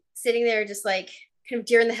am sitting there just like kind of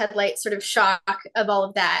deer in the headlights, sort of shock of all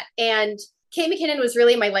of that. And Kate McKinnon was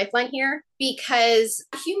really my lifeline here because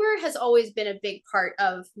humor has always been a big part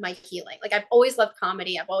of my healing. Like, I've always loved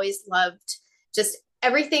comedy. I've always loved just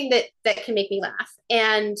everything that can make me laugh.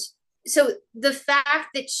 And so the fact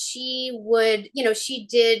that she would, she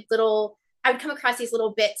did I would come across these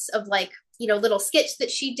little bits of like, little skits that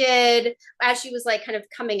she did as she was like kind of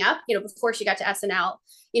coming up, before she got to SNL.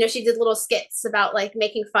 She did little skits about like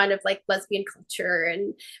making fun of like lesbian culture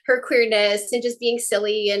and her queerness and just being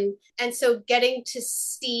silly. And so getting to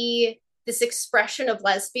see this expression of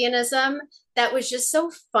lesbianism that was just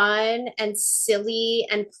so fun and silly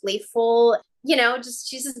and playful,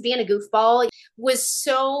 she's just being a goofball, was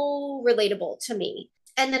so relatable to me.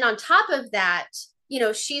 And then on top of that,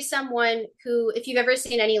 she's someone who, if you've ever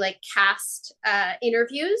seen any like cast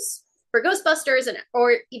interviews for Ghostbusters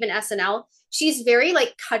or even SNL, she's very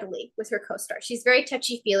like cuddly with her co-star. She's very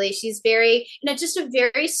touchy-feely. She's very, just a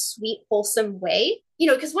very sweet, wholesome way.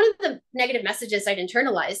 Because one of the negative messages I'd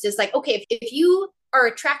internalized is like, okay, if you are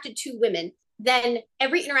attracted to women, then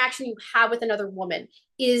every interaction you have with another woman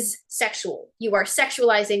is sexual. You are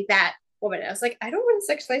sexualizing that woman. And I was like, I don't want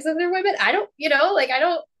to sexualize other women. I don't,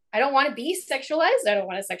 I don't want to be sexualized. I don't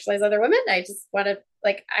want to sexualize other women. I just want to,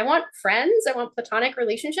 I want friends. I want platonic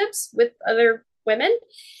relationships with other women.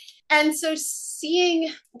 And so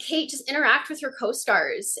seeing Kate just interact with her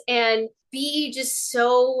co-stars and be just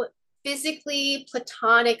so physically,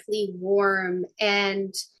 platonically warm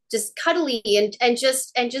and just cuddly and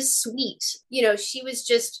just sweet. She was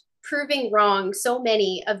just proving wrong so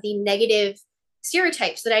many of the negative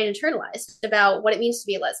stereotypes that I'd internalized about what it means to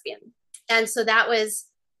be a lesbian. And so that was,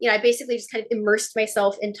 I basically just kind of immersed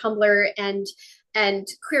myself in Tumblr and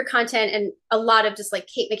queer content and a lot of just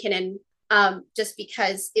Kate McKinnon, just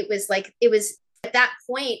because it was at that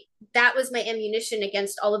point, that was my ammunition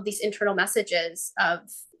against all of these internal messages of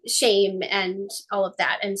shame and all of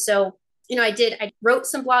that. And so, I wrote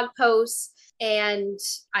some blog posts and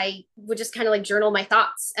I would just kind of journal my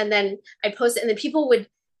thoughts, and then I post it, and then people would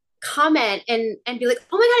comment and be like,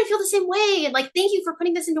 oh my God, I feel the same way. And thank you for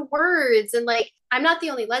putting this into words. And I'm not the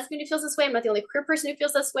only lesbian who feels this way. I'm not the only queer person who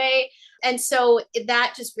feels this way. And so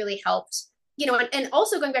that just really helped, and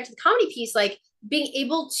also going back to the comedy piece, being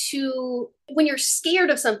able to, when you're scared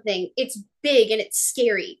of something, it's big and it's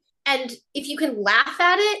scary. And if you can laugh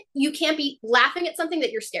at it, you can't be laughing at something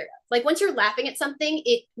that you're scared of. Once you're laughing at something,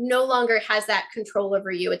 it no longer has that control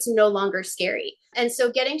over you. It's no longer scary. And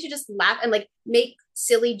so getting to just laugh and make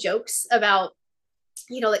silly jokes about,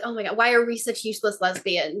 oh my God, why are we such useless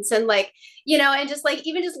lesbians? And and just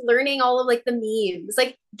even just learning all of the memes,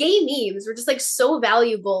 gay memes were just so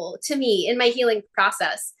valuable to me in my healing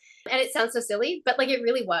process. And it sounds so silly, but it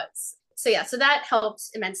really was. So yeah, so that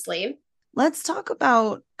helped immensely. Let's talk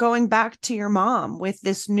about going back to your mom with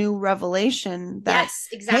this new revelation that, yes,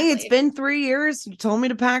 exactly. Hey, it's been 3 years. You told me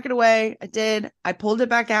to pack it away. I did. I pulled it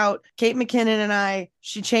back out. Kate McKinnon and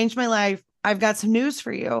she changed my life. I've got some news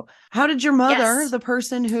for you. How did your mother, the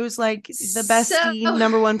person who's the bestie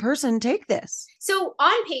number one person, take this? So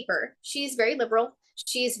on paper, she's very liberal.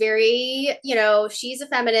 She's very, she's a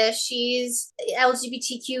feminist. She's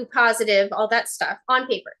LGBTQ positive, all that stuff on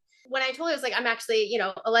paper. When I told her, I was I'm actually,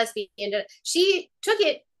 a lesbian, she took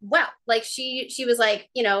it well. She was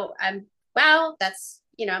wow, that's,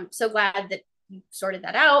 I'm so glad that you sorted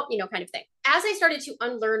that out, kind of thing. As I started to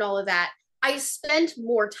unlearn all of that, I spent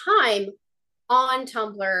more time on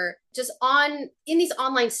Tumblr, just in these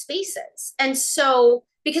online spaces. And so,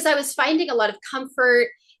 because I was finding a lot of comfort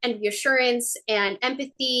and reassurance and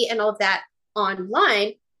empathy and all of that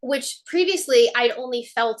online, which previously I'd only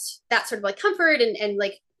felt that sort of comfort and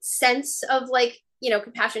sense of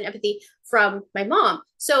compassion, empathy from my mom.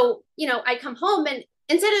 So, I'd come home and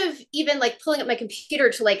instead of even pulling up my computer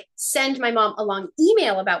to send my mom a long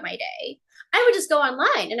email about my day, I would just go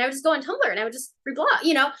online and I would just go on Tumblr and I would just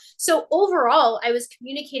reblog, So overall, I was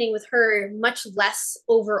communicating with her much less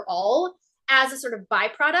overall as a sort of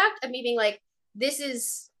byproduct of me being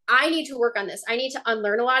I need to work on this. I need to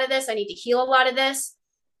unlearn a lot of this. I need to heal a lot of this.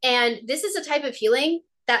 And this is a type of healing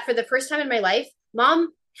that for the first time in my life,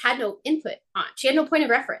 mom had no input on. She had no point of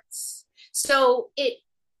reference. So it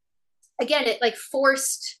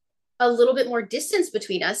forced a little bit more distance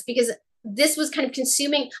between us because this was kind of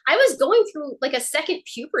consuming. I was going through a second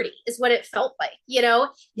puberty is what it felt like, it was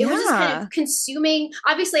just kind of consuming.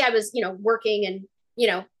 Obviously I was, working and,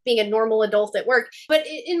 being a normal adult at work, but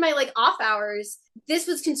in my off hours, this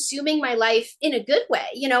was consuming my life in a good way.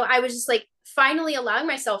 I was just finally allowing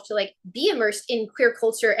myself to be immersed in queer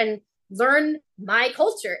culture and learn my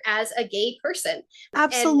culture as a gay person.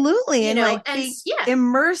 Absolutely.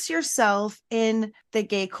 Immerse yourself in the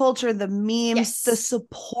gay culture, the memes, the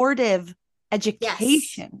supportive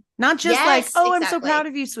education, not just I'm so proud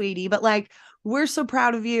of you, sweetie, but we're so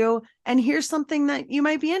proud of you. And here's something that you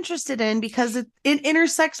might be interested in because it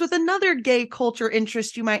intersects with another gay culture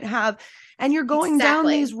interest you might have. And you're going down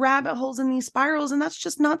these rabbit holes and these spirals. And that's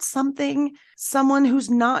just not something someone who's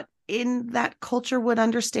not in that culture would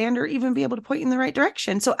understand or even be able to point you in the right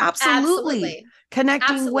direction. So absolutely.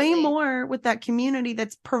 Connecting way more with that community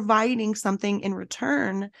that's providing something in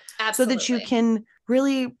return so that you can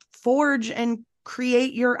really forge and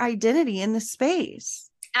create your identity in the space.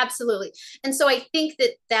 Absolutely. And so I think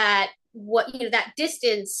that that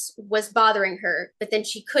distance was bothering her, but then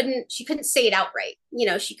she couldn't say it outright.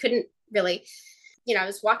 She couldn't really, I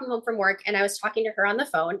was walking home from work and I was talking to her on the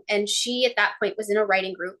phone, and she at that point was in a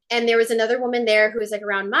writing group. And there was another woman there who was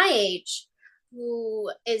around my age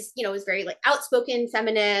who is, you know, is very like outspoken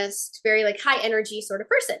feminist, very like high energy sort of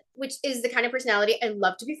person, which is the kind of personality I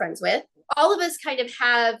love to be friends with. All of us kind of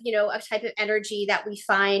have, you know, a type of energy that we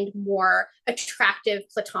find more attractive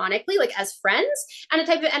platonically, like as friends, and a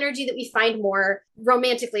type of energy that we find more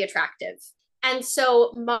romantically attractive. And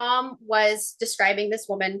so mom was describing this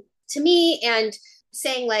woman to me and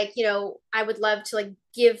saying like, you know, I would love to like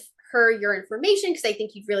give her your information because I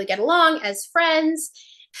think you'd really get along as friends.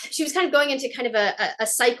 She was kind of going into kind of a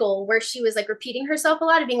cycle where she was like repeating herself a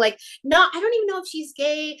lot of being like, no, I don't even know if she's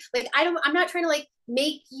gay. Like, I'm not trying to like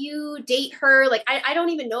make you date her. Like, I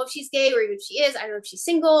don't even know if she's gay or even if she is. I don't know if she's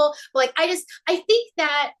single. But like, I think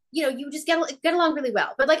that, you know, you just get along really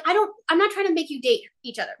well. But like, I'm not trying to make you date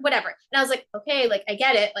each other, whatever. And I was like, okay, like, I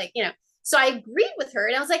get it. Like, you know, so I agreed with her.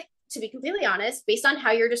 And I was like, to be completely honest, based on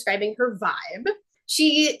how you're describing her vibe,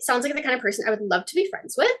 she sounds like the kind of person I would love to be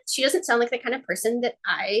friends with. She doesn't sound like the kind of person that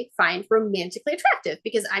I find romantically attractive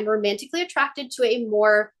because I'm romantically attracted to a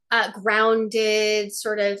more grounded,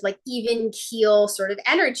 sort of like even keel sort of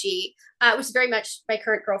energy, which is very much my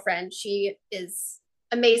current girlfriend. She is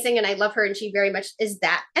amazing and I love her and she very much is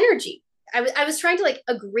that energy. I was trying to like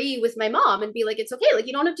agree with my mom and be like, it's okay. Like,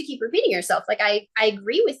 you don't have to keep repeating yourself. Like, I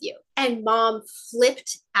agree with you. And mom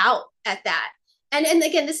flipped out at that. And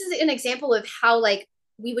again, this is an example of how like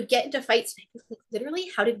we would get into fights. Like,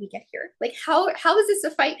 literally, how did we get here? Like, how is this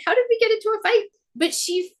a fight? How did we get into a fight? But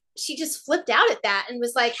she just flipped out at that and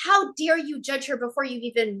was like, how dare you judge her before you've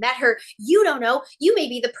even met her? You don't know. You may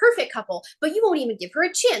be the perfect couple, but you won't even give her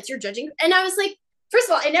a chance. You're judging. And I was like, first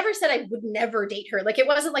of all, I never said I would never date her. Like, it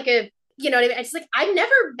wasn't like a, you know what I mean? I just like, I've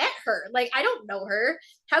never met her. Like, I don't know her.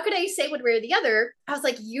 How could I say one way or the other? I was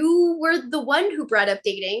like, you were the one who brought up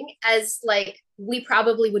dating as like, we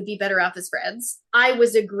probably would be better off as friends. I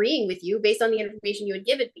was agreeing with you based on the information you had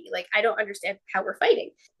given me. Like, I don't understand how we're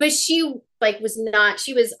fighting. But she like was not,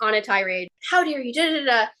 she was on a tirade. How dare you? Da, da,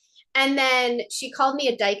 da. And then she called me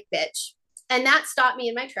a dyke bitch. And that stopped me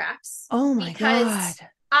in my tracks. Oh my God.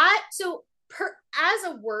 As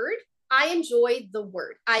a word, I enjoy the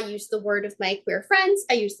word. I use the word of my queer friends.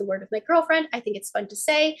 I use the word of my girlfriend. I think it's fun to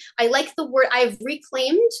say. I like the word. I've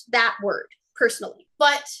reclaimed that word personally,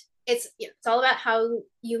 but it's, you know, it's all about how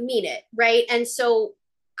you mean it. Right. And so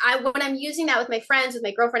when I'm using that with my friends, with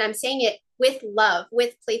my girlfriend, I'm saying it with love,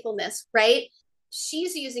 with playfulness. Right.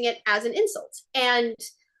 She's using it as an insult. And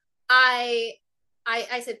I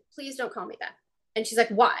said, please don't call me that. And she's like,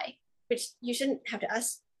 why? Which you shouldn't have to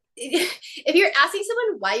ask. If you're asking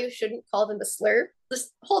someone why you shouldn't call them a slur,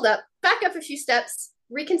 just hold up, back up a few steps,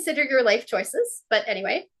 reconsider your life choices. But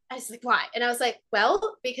anyway, I was like, why? And I was like,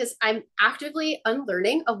 well, because I'm actively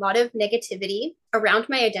unlearning a lot of negativity around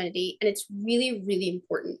my identity. And it's really, really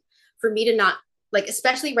important for me to not, like,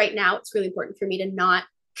 especially right now, it's really important for me to not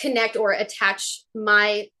connect or attach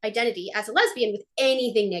my identity as a lesbian with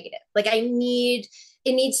anything negative. Like, it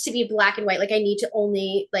needs to be black and white. Like, I need to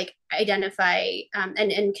only like identify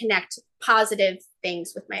and connect positive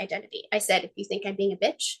things with my identity. I said, if you think I'm being a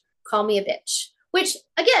bitch, call me a bitch. Which,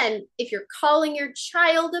 again, if you're calling your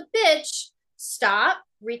child a bitch, stop,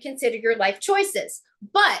 reconsider your life choices.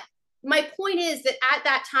 But my point is that at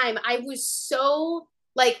that time, I was so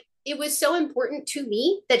like, it was so important to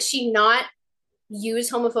me that she not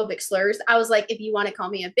use homophobic slurs. I was like, if you want to call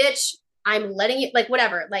me a bitch, I'm letting it, like,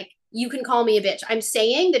 whatever, like, you can call me a bitch. I'm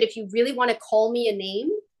saying that if you really want to call me a name,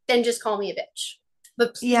 then just call me a bitch.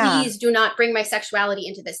 But please do not bring my sexuality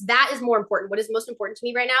into this. That is more important. What is most important to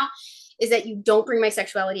me right now is that you don't bring my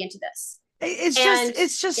sexuality into this.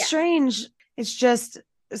 It's just strange. It's just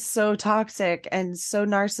so toxic and so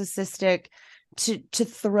narcissistic to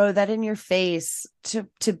throw that in your face,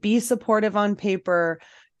 to be supportive on paper,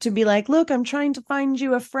 to be like, look, I'm trying to find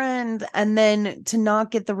you a friend, and then to not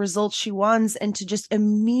get the results she wants and to just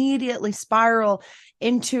immediately spiral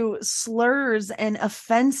into slurs and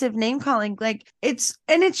offensive name calling. Like, it's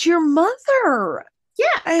your mother.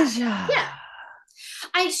 Yeah.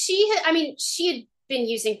 She had been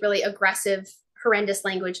using really aggressive, horrendous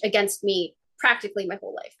language against me practically my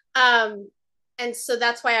whole life. And so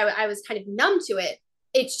that's why I was kind of numb to it.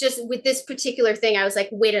 It's just with this particular thing, I was like,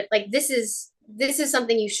 wait, like, this is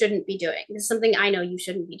something you shouldn't be doing. This is something I know you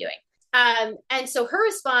shouldn't be doing. And so her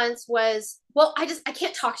response was, well, I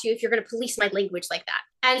can't talk to you if you're going to police my language like that.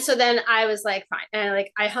 And so then I was like, fine. And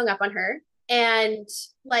I hung up on her. And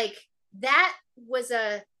like, that was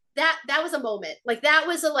a moment. Like, that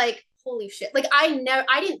was a, like, holy shit. Like, I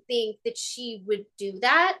didn't think that she would do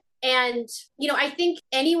that. And, you know, I think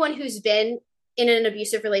anyone who's been in an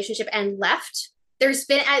abusive relationship and left, there's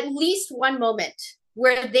been at least one moment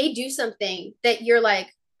where they do something that you're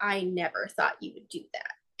like, I never thought you would do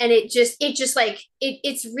that. And it just like,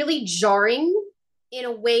 it's really jarring in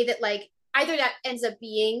a way that like, either that ends up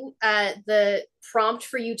being the prompt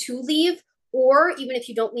for you to leave, or even if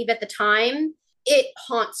you don't leave at the time, it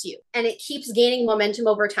haunts you and it keeps gaining momentum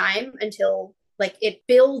over time until like it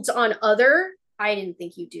builds on other I didn't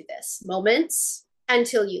think you'd do this moments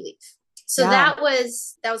until you leave. So that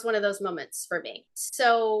was one of those moments for me.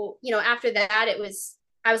 So, after that I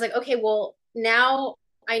was like, okay, well, now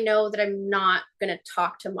I know that I'm not going to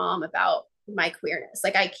talk to mom about my queerness.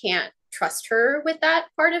 Like I can't trust her with that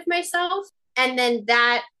part of myself. And then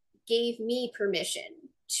that gave me permission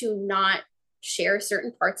to not share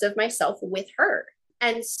certain parts of myself with her.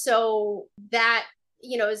 And so that,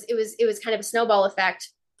 it was kind of a snowball effect.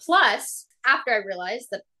 Plus, after I realized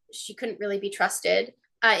that she couldn't really be trusted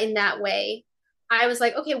in that way, I was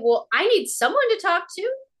like, okay, well, I need someone to talk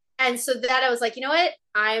to. And so that I was like, you know what?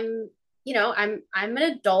 I'm an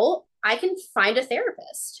adult. I can find a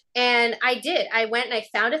therapist. And I did. I went and I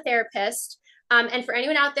found a therapist. And for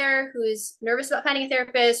anyone out there who's nervous about finding a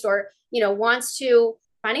therapist or, wants to,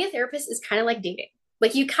 finding a therapist is kind of like dating.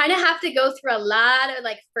 Like you kind of have to go through a lot of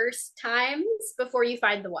like first times before you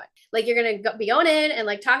find the one. Like you're going to be going in and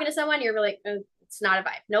like talking to someone. You're like, oh, it's not a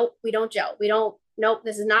vibe. Nope, we don't gel. Nope,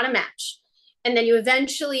 this is not a match. And then you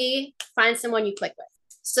eventually find someone you click with.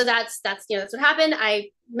 So that's what happened. I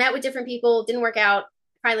met with different people, didn't work out.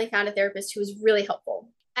 Finally found a therapist who was really helpful.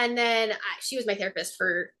 And then she was my therapist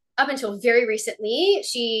for up until very recently.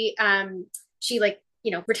 She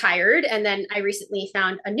retired. And then I recently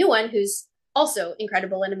found a new one who's also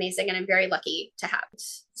incredible and amazing. And I'm very lucky to have.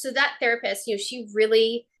 So that therapist,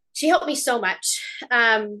 she helped me so much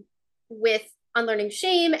with unlearning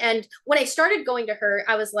shame. And when I started going to her,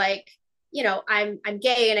 I was like, I'm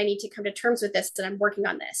gay and I need to come to terms with this and I'm working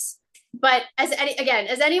on this. But as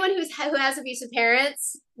anyone who has abusive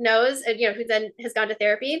parents knows, and who then has gone to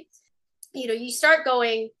therapy, you start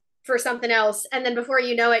going for something else, and then before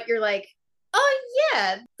you know it, you're like, oh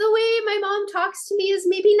yeah, the way my mom talks to me is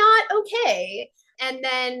maybe not okay. And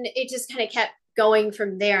then it just kind of kept going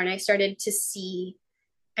from there, and I started to see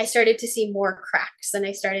more cracks, and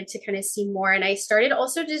I started to kind of see more, and I started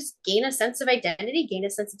also just gain a sense of identity, gain a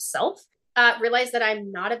sense of self, realize that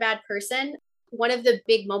I'm not a bad person. One of the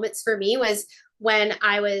big moments for me was when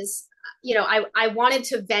I was, I wanted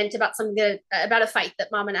to vent about something about a fight that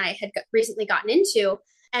mom and I had recently gotten into.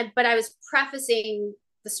 But I was prefacing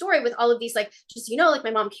the story with all of these, like, just, like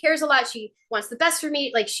my mom cares a lot. She wants the best for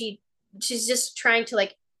me. Like she's just trying to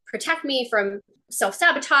like protect me from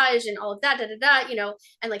self-sabotage and all of that,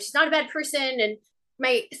 and like, she's not a bad person. And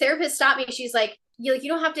my therapist stopped me. She's like, you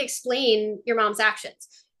don't have to explain your mom's actions.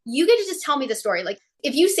 You get to just tell me the story. Like,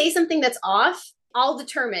 if you say something that's off, I'll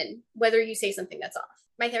determine whether you say something that's off.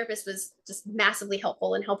 My therapist was just massively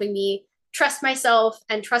helpful in helping me trust myself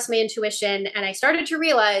and trust my intuition. And I started to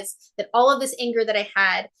realize that all of this anger that I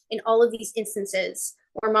had in all of these instances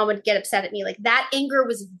where mom would get upset at me, like that anger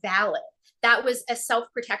was valid. That was a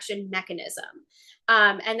self-protection mechanism.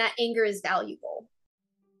 And that anger is valuable.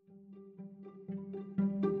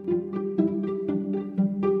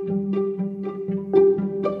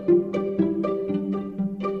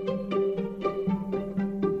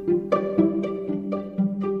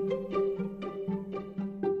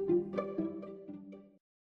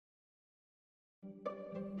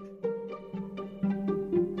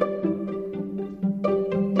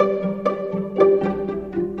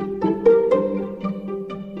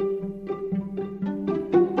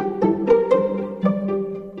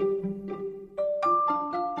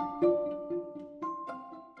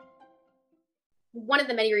 One of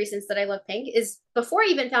the many reasons that I love Pink is before I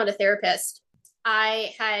even found a therapist,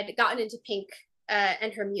 I had gotten into Pink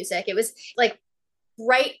and her music. It was like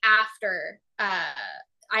right after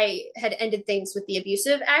I had ended things with the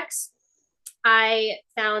abusive ex. I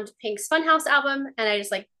found Pink's Funhouse album, and I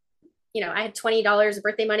just like, I had $20 of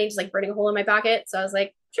birthday money just like burning a hole in my pocket. So I was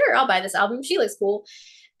like, sure, I'll buy this album. She looks cool.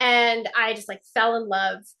 And I just like fell in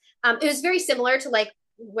love. It was very similar to like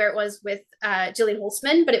where it was with Jillian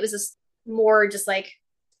Holtzman, but it was just more just like,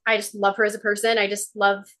 I just love her as a person. I just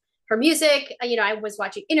love her music. I was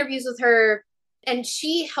watching interviews with her, and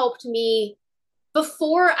she helped me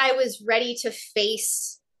before I was ready to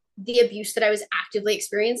face the abuse that I was actively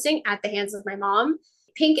experiencing at the hands of my mom.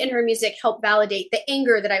 Pink and her music helped validate the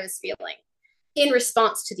anger that I was feeling in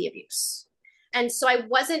response to the abuse. And so I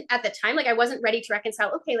wasn't at the time, like I wasn't ready to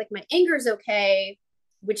reconcile, okay, like my anger is okay,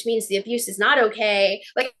 which means the abuse is not okay.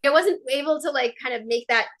 Like I wasn't able to like kind of make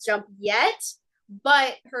that jump yet,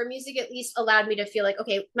 but her music at least allowed me to feel like,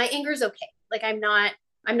 okay, my anger is okay. Like I'm not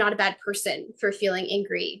a bad person for feeling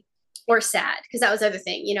angry or sad, because that was the other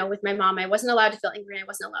thing, with my mom, I wasn't allowed to feel angry and I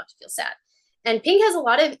wasn't allowed to feel sad. And Pink has a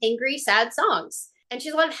lot of angry, sad songs, and she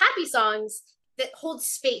has a lot of happy songs that hold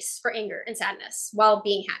space for anger and sadness while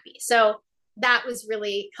being happy. So that was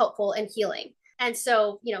really helpful and healing. And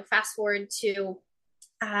so, fast forward to,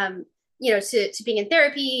 to being in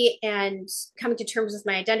therapy and coming to terms with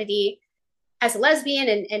my identity as a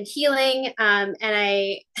lesbian and healing. And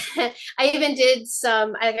I, I even did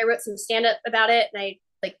I wrote some stand up about it, and I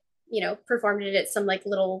performed it at some like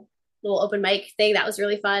little open mic thing. That was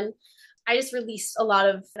really fun. I just released a lot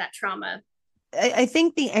of that trauma. I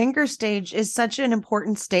think the anger stage is such an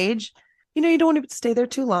important stage. You don't want to stay there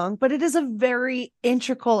too long, but it is a very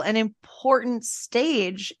integral and important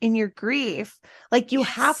stage in your grief. Like you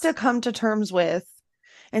have to come to terms with,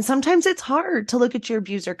 and sometimes it's hard to look at your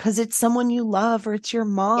abuser because it's someone you love or it's your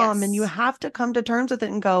mom, and you have to come to terms with it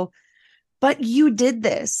and go, but you did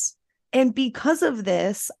this. And because of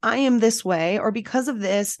this, I am this way, or because of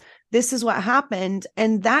this, this is what happened.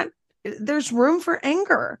 And that there's room for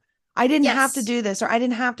anger. I didn't have to do this, or I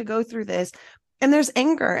didn't have to go through this. And there's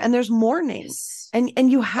anger and there's mourning.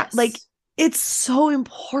 And you have like, it's so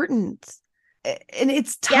important. And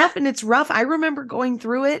it's tough and it's rough. I remember going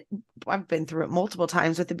through it. I've been through it multiple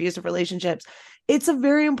times with abusive relationships. It's a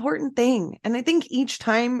very important thing. And I think each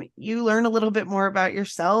time you learn a little bit more about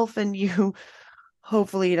yourself, and you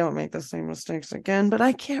hopefully you don't make the same mistakes again, but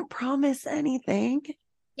I can't promise anything.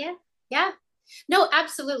 Yeah. Yeah. No,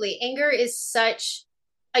 absolutely. Anger is such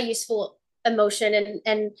a useful emotion,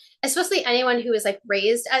 and especially anyone who is like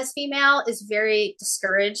raised as female is very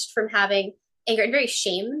discouraged from having anger and very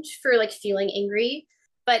shamed for like feeling angry.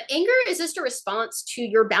 But anger is just a response to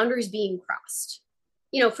your boundaries being crossed.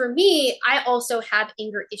 For me, I also have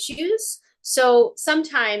anger issues. So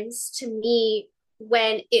sometimes to me,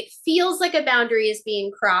 when it feels like a boundary is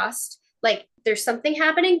being crossed, like there's something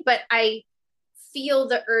happening, but I feel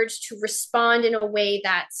the urge to respond in a way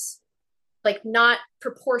that's like not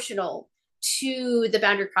proportional to the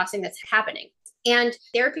boundary crossing that's happening. And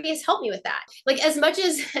therapy has helped me with that. Like, as much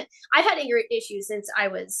as I've had anger issues since I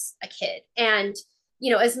was a kid, and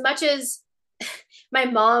as much as my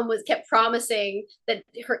mom kept promising that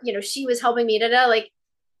her, she was helping me, like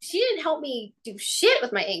she didn't help me do shit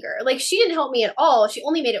with my anger. Like, she didn't help me at all. She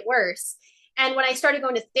only made it worse. And when I started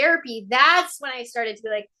going to therapy, that's when I started to be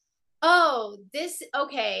like, oh,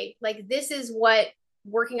 like this is what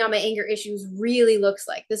working on my anger issues really looks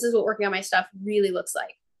like. This is what working on my stuff really looks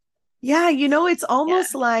like. Yeah, it's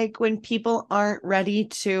almost like when people aren't ready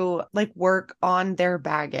to like work on their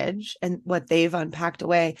baggage and what they've unpacked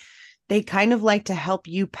away, they kind of like to help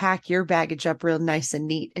you pack your baggage up real nice and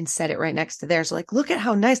neat and set it right next to theirs. So like, look at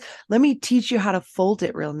how nice. Let me teach you how to fold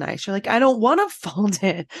it real nice. You're like, I don't want to fold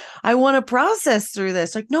it. I want to process through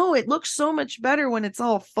this. Like, no, it looks so much better when it's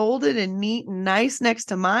all folded and neat and nice next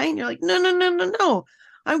to mine. You're like, no, no, no, no, no.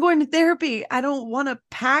 I'm going to therapy. I don't want to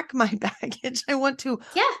pack my baggage. I want to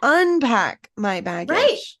unpack my baggage.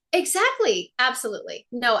 Right. Exactly. Absolutely.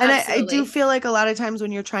 No, and absolutely. I do feel like a lot of times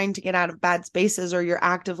when you're trying to get out of bad spaces, or you're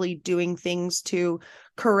actively doing things to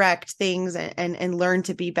correct things and learn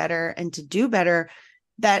to be better and to do better,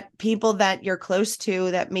 that people that you're close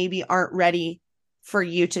to that maybe aren't ready for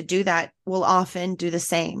you to do that will often do the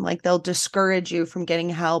same. Like they'll discourage you from getting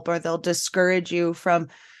help, or they'll discourage you from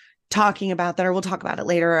talking about that, or we'll talk about it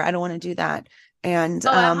later. I don't want to do that. And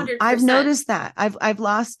I've noticed that I've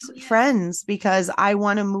lost friends because I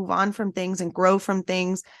want to move on from things and grow from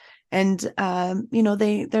things. And,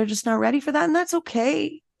 they're just not ready for that. And that's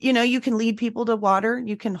okay. You can lead people to water,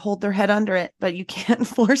 you can hold their head under it, but you can't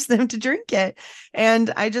force them to drink it.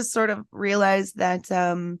 And I just sort of realized that,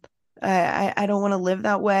 I don't want to live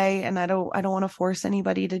that way. And I don't want to force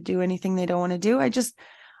anybody to do anything they don't want to do.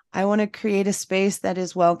 I want to create a space that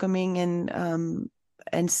is welcoming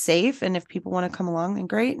and safe. And if people want to come along, then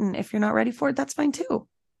great. And if you're not ready for it, that's fine too.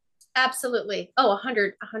 Absolutely. Oh,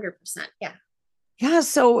 100%. Yeah. Yeah.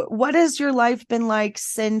 So what has your life been like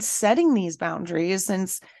since setting these boundaries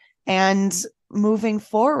and moving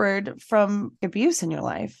forward from abuse in your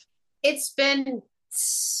life? It's been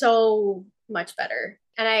so much better.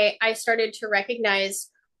 And I started to recognize,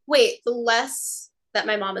 wait, the less that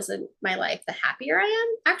my mom is in my life, the happier I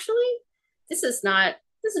am. Actually, this is not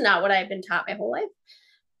what I've been taught my whole life.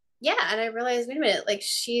 Yeah. And I realized, wait a minute, like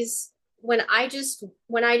when I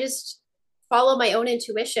just follow my own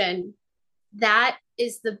intuition, that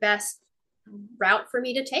is the best route for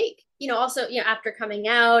me to take. Also, after coming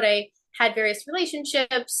out, I had various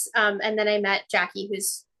relationships. And then I met Jackie,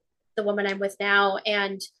 who's the woman I'm with now.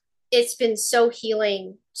 And it's been so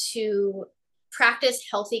healing to practice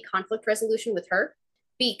healthy conflict resolution with her,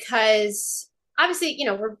 because obviously,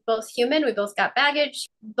 we're both human, we both got baggage,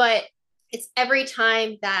 but it's every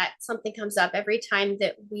time that something comes up, every time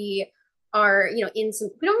that we are, in some,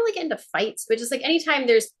 we don't really get into fights, but just like anytime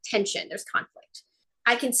there's tension, there's conflict,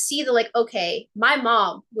 I can see the like, okay, my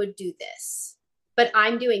mom would do this, but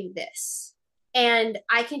I'm doing this. And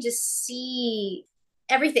I can just see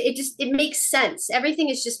everything. It makes sense. Everything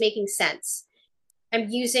is just making sense. I'm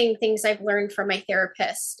using things I've learned from my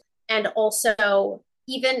therapist. And also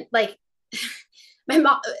even like my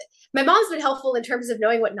mom's been helpful in terms of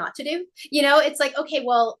knowing what not to do. It's like, okay,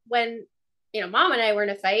 well, when, mom and I were in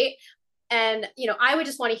a fight and, I would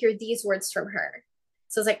just want to hear these words from her.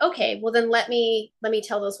 So it's like, okay, well then let me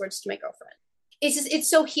tell those words to my girlfriend. It's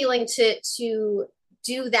so healing to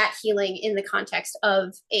do that healing in the context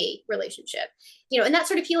of a relationship, and that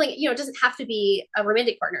sort of healing, it doesn't have to be a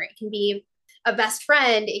romantic partner. It can be a best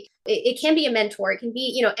friend. It can be a mentor. It can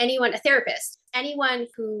be, anyone, a therapist, anyone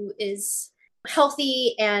who is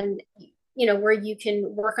healthy and, where you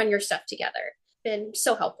can work on your stuff together. Been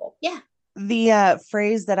so helpful. Yeah. The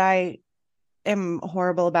phrase that I am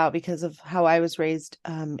horrible about because of how I was raised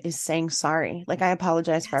is saying sorry. Like I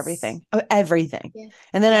apologize for everything. Yeah.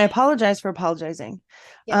 And then I apologize for apologizing.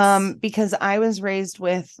 Yes. Because I was raised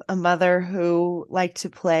with a mother who liked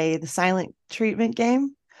to play the silent treatment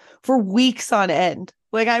game for weeks on end.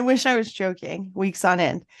 Like I wish I was joking, weeks on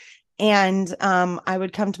end. And I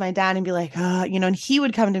would come to my dad and be like, and he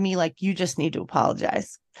would come to me like, you just need to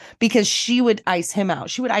apologize, because she would ice him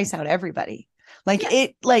out. She would ice out everybody.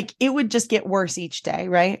 It would just get worse each day,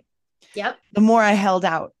 right? Yep. The more I held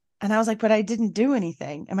out. And I was like, but I didn't do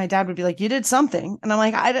anything. And my dad would be like, you did something. And I'm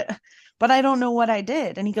like, but I don't know what I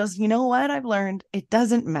did. And he goes, you know what I've learned? It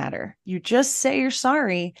doesn't matter. You just say you're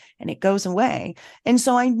sorry and it goes away. And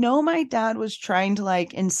so I know my dad was trying to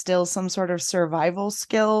like instill some sort of survival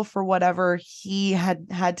skill for whatever he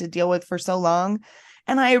had to deal with for so long.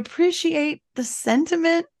 And I appreciate the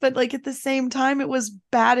sentiment, but like at the same time, it was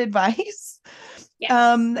bad advice.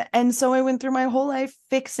 Yeah. And so I went through my whole life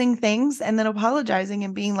fixing things and then apologizing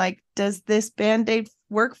and being like, does this Band-Aid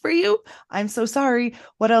work for you? I'm so sorry.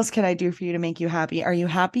 What else can I do for you to make you happy? Are you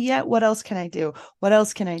happy yet? What else can I do? What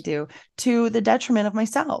else can I do? To the detriment of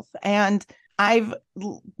myself. And I've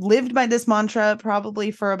lived by this mantra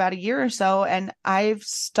probably for about a year or so, and I've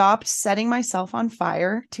stopped setting myself on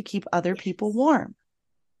fire to keep other people warm.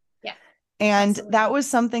 And absolutely. That was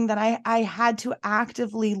something that I had to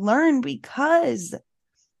actively learn because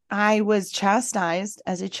I was chastised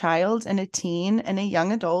as a child and a teen and a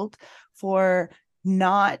young adult for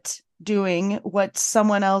not doing what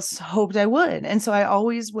someone else hoped I would. And so I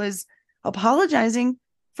always was apologizing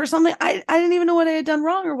for something I didn't even know what I had done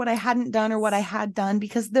wrong or what I hadn't done or what I had done,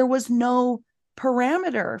 because there was no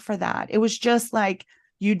parameter for that. It was just like,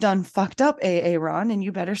 you done fucked up, Ron, and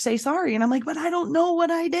you better say sorry. And I'm like, but I don't know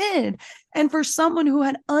what I did. And for someone who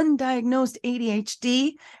had undiagnosed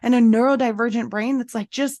ADHD and a neurodivergent brain that's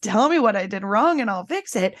like, just tell me what I did wrong and I'll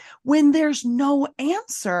fix it, when there's no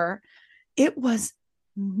answer, it was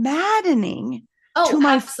maddening to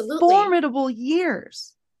my formidable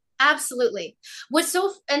years. Absolutely.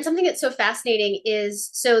 And something that's so fascinating is,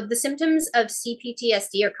 so the symptoms of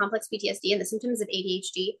CPTSD or complex PTSD and the symptoms of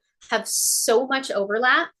ADHD have so much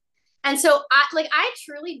overlap. And so I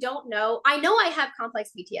truly don't know. I know I have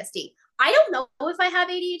complex PTSD. I don't know if I have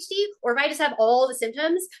ADHD or if I just have all the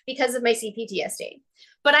symptoms because of my CPTSD,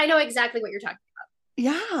 but I know exactly what you're talking about.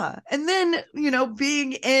 Yeah. And then,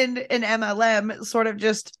 being in an MLM sort of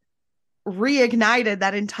just reignited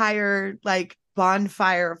that entire like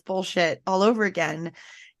bonfire of bullshit all over again.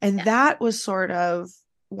 And that was sort of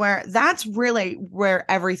that's really where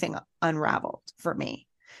everything unraveled for me.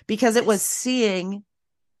 Because it was seeing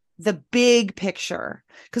the big picture.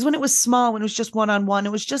 Because when it was small, when it was just one-on-one,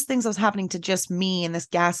 it was just things that was happening to just me and this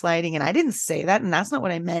gaslighting. And I didn't say that. And that's not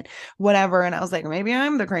what I meant, whatever. And I was like, maybe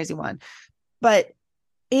I'm the crazy one. But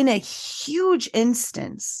in a huge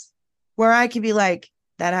instance where I could be like,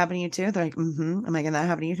 that happened to you too? They're like, mm-hmm. I'm like, and that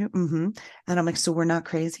happened to you too? Mm-hmm. And I'm like, so we're not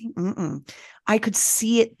crazy? Mm-mm. I could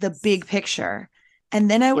see it, the big picture. And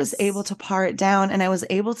then I was able to pare it down, and I was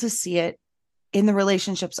able to see it in the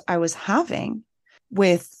relationships I was having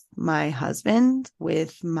with my husband,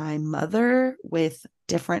 with my mother, with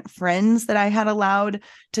different friends that I had allowed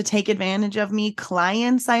to take advantage of me,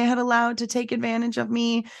 clients I had allowed to take advantage of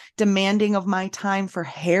me, demanding of my time for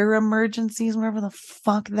hair emergencies, whatever the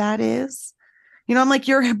fuck that is. I'm like,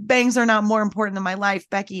 your bangs are not more important than my life,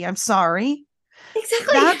 Becky. I'm sorry.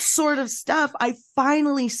 Exactly. That sort of stuff. I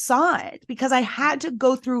finally saw it because I had to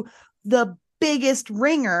go through the biggest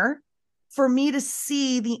ringer for me to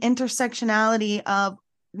see the intersectionality of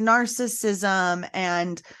narcissism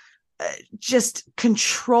and just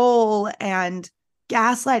control and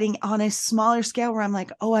gaslighting on a smaller scale where I'm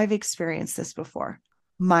like, oh, I've experienced this before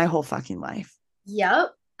my whole fucking life.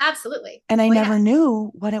 Yep, absolutely. And I never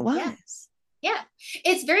knew what it was. Yeah. Yeah.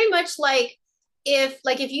 It's very much like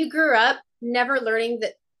if you grew up never learning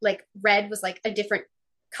that like red was like a different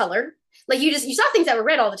color. Like you saw things that were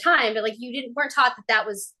red all the time, but like you weren't taught that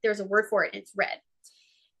there's a word for it and it's red.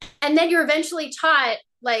 And then you're eventually taught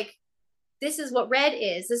like, this is what red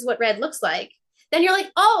is. This is what red looks like. Then you're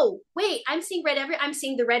like, oh, wait, I'm seeing I'm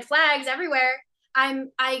seeing the red flags everywhere. I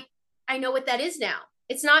know what that is now.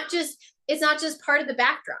 It's not just part of the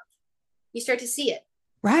backdrop. You start to see it.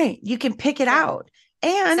 Right. You can pick it out.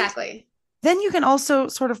 And exactly. Then you can also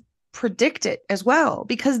sort of predict it as well,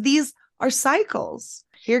 because these are cycles.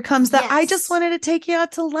 Here comes that. Yes. I just wanted to take you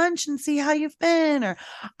out to lunch and see how you've been. Or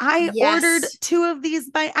I ordered 2 of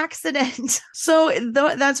these by accident. So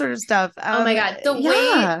that sort of stuff. Oh my God.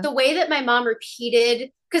 The way that my mom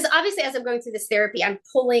repeated, because obviously as I'm going through this therapy, I'm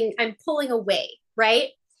pulling away. Right.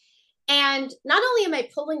 And not only am I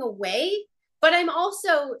pulling away, but I'm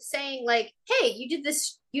also saying like, hey, you did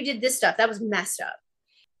this stuff. That was messed up.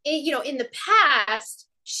 In the past,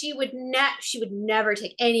 she would never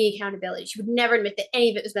take any accountability. She would never admit that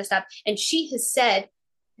any of it was messed up. And she has said,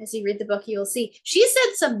 as you read the book, you will see, she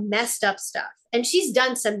said some messed up stuff and she's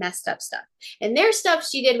done some messed up stuff. And there's stuff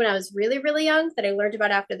she did when I was really, really young that I learned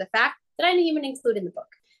about after the fact that I didn't even include in the book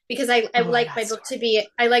because I like my book to be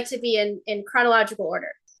in chronological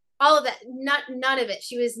order. All of that, none of it.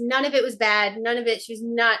 None of it was bad. None of it. She was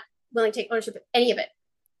not willing to take ownership of any of it.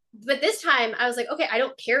 But this time I was like, okay, I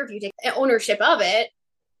don't care if you take ownership of it.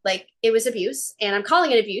 Like it was abuse and I'm calling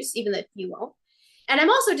it abuse, even if you won't. And I'm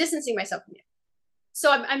also distancing myself from you.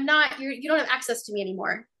 So I'm not, you don't have access to me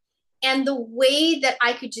anymore. And the way that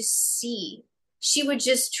I could just see, she would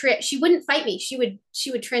just, she wouldn't fight me. She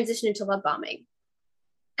would transition into love bombing.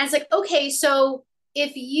 And it's like, okay, so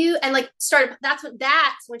if you, and like started,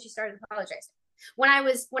 that's when she started apologizing. When I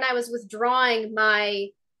was withdrawing my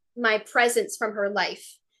presence from her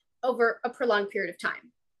life over a prolonged period of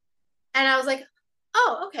time. And I was like,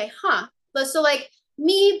 oh, okay, huh. So like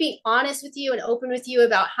me being honest with you and open with you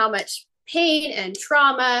about how much pain and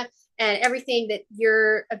trauma and everything that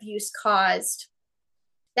your abuse caused,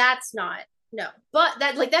 that's not, no. But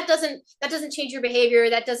that doesn't change your behavior.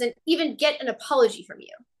 That doesn't even get an apology from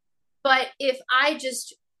you. But if I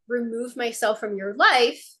just remove myself from your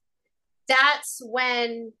life, that's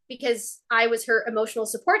when, because I was her emotional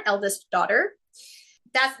support eldest daughter,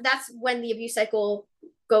 that's when the abuse cycle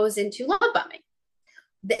goes into love bombing.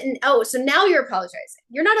 Then, so now you're apologizing.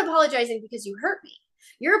 You're not apologizing because you hurt me.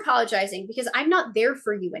 You're apologizing because I'm not there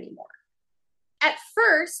for you anymore. At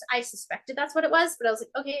first, I suspected that's what it was, but I was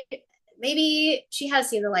like, okay, maybe she has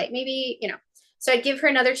seen the light. Maybe, so I'd give her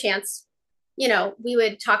another chance. We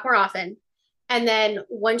would talk more often. And then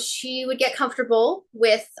once she would get comfortable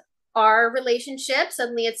with our relationship,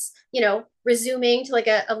 suddenly it's, resuming to like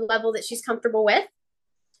a level that she's comfortable with.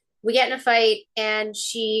 We get in a fight and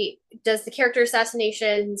she does the character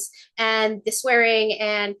assassinations and the swearing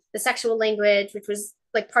and the sexual language, which was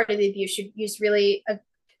like part of the abuse. She used really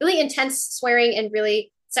intense swearing and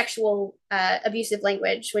really sexual abusive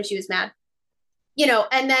language when she was mad,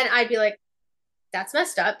 and then I'd be like, that's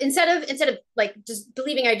messed up. Instead of like just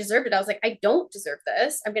believing I deserved it, I was like, I don't deserve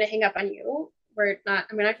this. I'm going to hang up on you. I'm not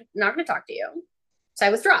going to talk to you. So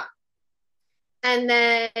I withdraw. And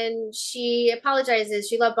then she apologizes.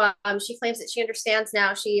 She love bombs. She claims that she understands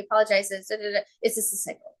now. She apologizes. It's just a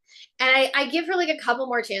cycle. And I give her like a couple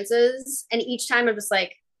more chances. And each time I'm just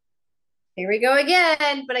like, here we go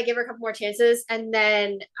again. But I give her a couple more chances. And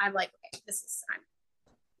then I'm like, okay,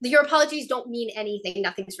 your apologies don't mean anything.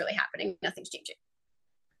 Nothing's really happening. Nothing's changing.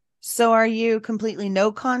 So are you completely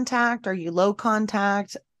no contact? Are you low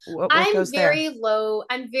contact? I'm very low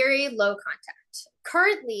contact.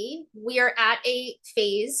 Currently, we are at a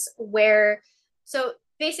phase where, so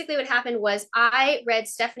basically what happened was I read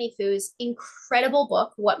Stephanie Foo's incredible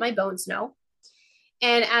book, What My Bones Know.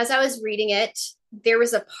 And as I was reading it, there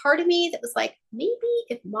was a part of me that was like, maybe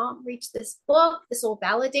if mom reads this book, this will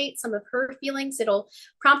validate some of her feelings. It'll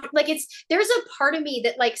prompt, there's a part of me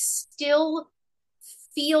that like still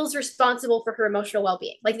feels responsible for her emotional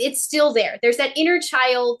well-being. Like it's still there. There's that inner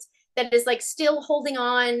child that is like still holding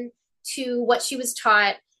on to what she was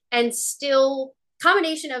taught, and still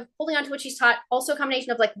combination of holding on to what she's taught, also a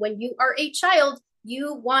combination of like when you are a child,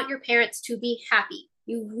 you want your parents to be happy.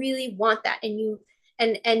 You really want that.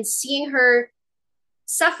 And seeing her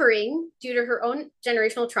suffering due to her own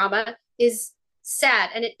generational trauma is sad.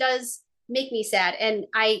 And it does make me sad. And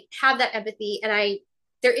I have that empathy and I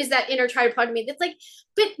there is that inner child part of me that's like,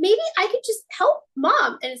 but maybe I could just help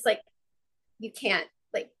mom. And it's like, you can't,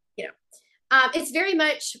 like, it's very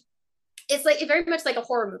much like a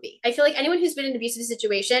horror movie. I feel like anyone who's been in an abusive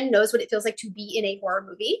situation knows what it feels like to be in a horror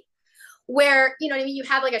movie where, you know what I mean? You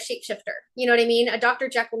have like a shapeshifter, you know what I mean? A Dr.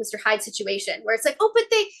 Jekyll, Mr. Hyde situation where it's like, oh, but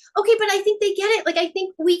I think they get it. Like, I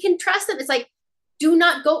think we can trust them. It's like, do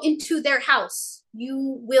not go into their house.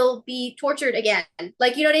 You will be tortured again.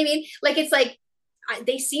 Like, you know what I mean? Like, it's like,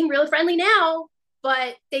 they seem real friendly now,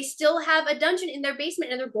 but they still have a dungeon in their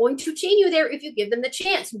basement and they're going to chain you there if you give them the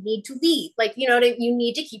chance. You need to leave. Like, you know what I mean? You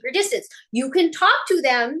need to keep your distance. You can talk to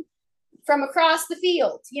them from across the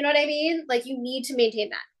field. You know what I mean? Like, you need to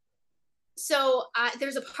maintain that. So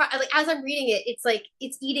there's a part, like, as I'm reading it, it's like,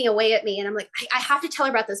 it's eating away at me. And I'm like, I have to tell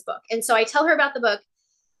her about this book. And so I tell her about the book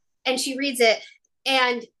and she reads it.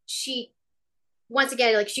 And she, once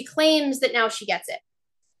again, like, she claims that now she gets it.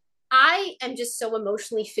 I am just so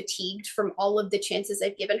emotionally fatigued from all of the chances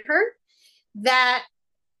I've given her that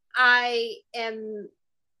I am,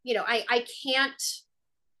 I can't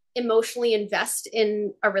emotionally invest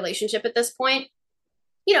in a relationship at this point.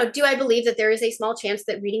 Do I believe that there is a small chance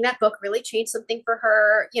that reading that book really changed something for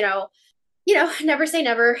her? Never say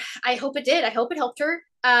never. I hope it did. I hope it helped her.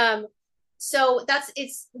 So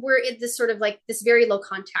we're in this sort of like this very low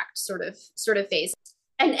contact sort of phase.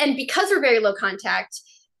 And because we're very low contact,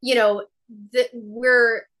 if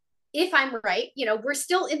I'm right, we're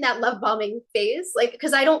still in that love bombing phase. Like,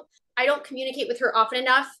 because I don't communicate with her often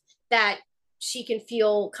enough that she can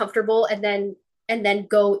feel comfortable and then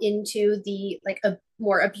go into the, like, a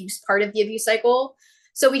more abuse part of the abuse cycle.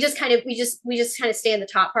 So we just kind of stay in the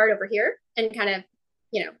top part over here and kind of,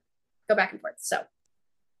 go back and forth. So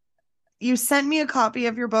you sent me a copy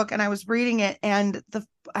of your book and I was reading it, and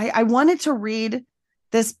I wanted to read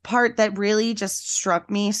this part that really just struck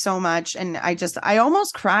me so much. And I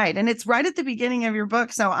almost cried, and it's right at the beginning of your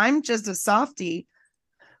book. So I'm just a softie,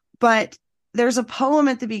 but there's a poem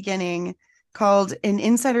at the beginning called An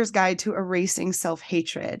Insider's Guide to Erasing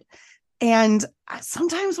Self-Hatred. And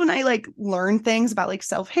sometimes when I like learn things about like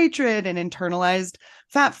self-hatred and internalized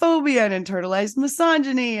fat phobia and internalized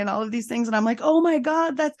misogyny and all of these things, and I'm like, oh my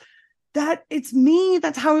God, that it's me.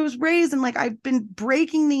 That's how I was raised. And like, I've been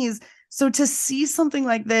breaking these. So to see something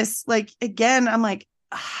like this, like, again, I'm like,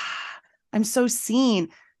 I'm so seen.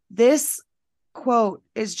 This quote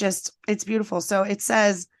is just, it's beautiful. So it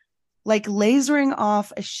says, like lasering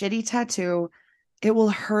off a shitty tattoo, it will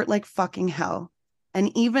hurt like fucking hell.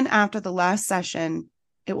 And even after the last session,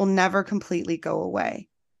 it will never completely go away.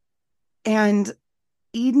 And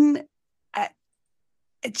Eden,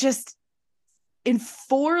 it just, in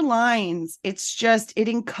 4 lines, it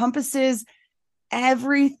encompasses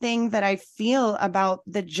everything that I feel about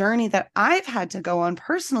the journey that I've had to go on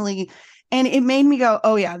personally. And it made me go,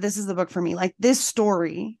 oh yeah, this is the book for me. Like, this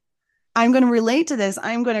story, I'm going to relate to this.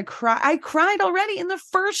 I'm going to cry. I cried already in the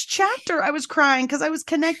first chapter. I was crying because I was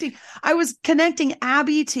connecting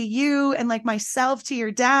Abby to you and like myself to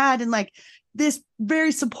your dad, and like this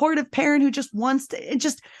very supportive parent who just wants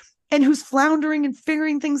to, and who's floundering and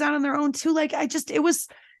figuring things out on their own too. Like,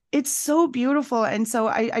 it's so beautiful. And so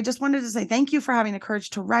I just wanted to say thank you for having the courage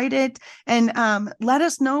to write it, and let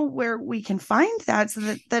us know where we can find that so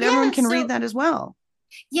that everyone can read that as well.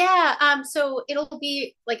 Yeah. So it'll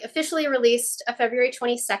be like officially released February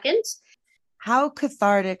 22nd. How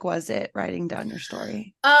cathartic was it writing down your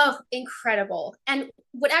story? Oh, incredible. And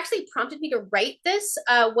what actually prompted me to write this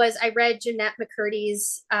was I read Jennette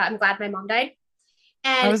McCurdy's I'm Glad My Mom Died.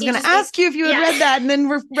 And I was going to ask you if you had read that and then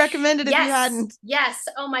recommended if you hadn't. Yes.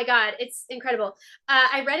 Oh my God. It's incredible.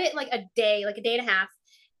 I read it like a day and a half,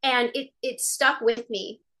 and it stuck with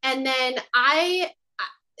me. And then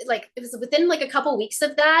it was within like a couple weeks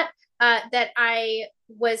of that, that I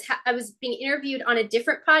was being interviewed on a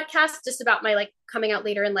different podcast just about my like coming out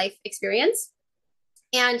later in life experience.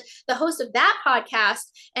 And the host of that podcast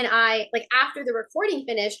and I, like, after the recording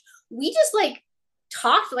finished, we just like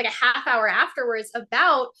talked for like a half hour afterwards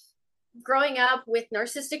about growing up with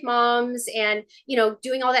narcissistic moms and,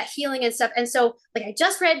 doing all that healing and stuff. And so like, I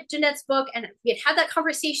just read Jennette's book and we had that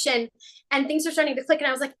conversation and things are starting to click. And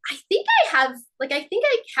I was like, I think I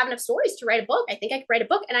have enough stories to write a book. I think I could write a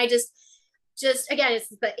book. And I just again, it's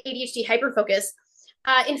the ADHD hyper focus.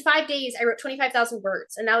 In 5 days, I wrote 25,000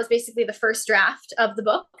 words. And that was basically the first draft of the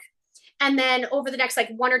book. And then over the next like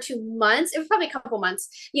 1 or 2 months, it was probably a couple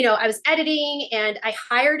months, I was editing and I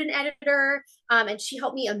hired an editor, and she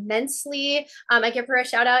helped me immensely. I give her a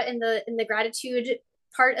shout out in the gratitude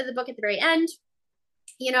part of the book at the very end,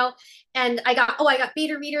 and I got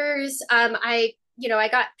beta readers. I I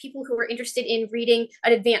got people who were interested in reading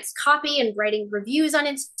an advanced copy and writing reviews on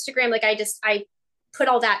Instagram. Like I put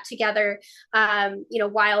all that together,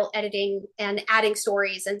 while editing and adding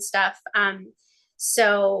stories and stuff. There's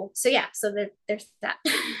that.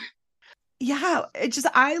 Yeah,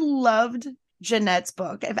 I loved Jeanette's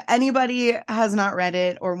book. If anybody has not read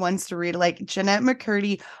it or wants to read, like Jennette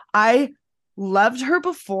McCurdy, I loved her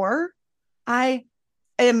before. I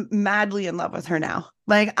am madly in love with her now.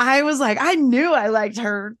 Like, I was like, I knew I liked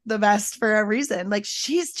her the best for a reason. Like,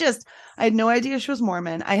 I had no idea she was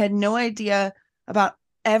Mormon. I had no idea about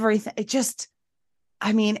everything.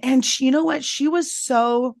 And you know what?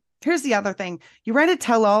 Here's the other thing. You write a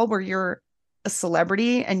tell-all where you're a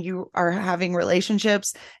celebrity and you are having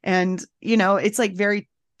relationships, and, it's like very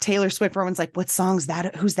Taylor Swift. Everyone's like, what song's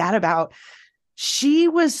that? Who's that about? She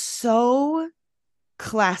was so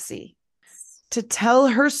classy to tell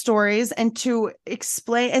her stories and to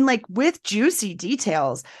explain, and like with juicy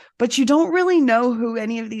details, but you don't really know who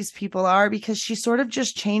any of these people are because she sort of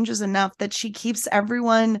just changes enough that she keeps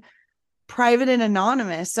everyone private and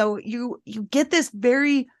anonymous. So you get this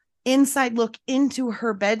very inside look into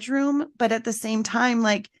her bedroom, but at the same time,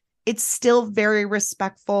 like, it's still very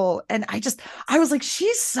respectful. And I was like,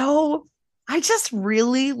 I just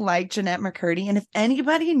really like Jennette McCurdy. And if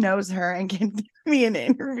anybody knows her and can give me an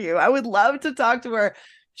interview, I would love to talk to her.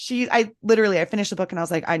 I finished the book and I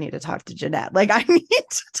was like, I need to talk to Jennette. Like, I need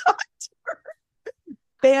to talk to her.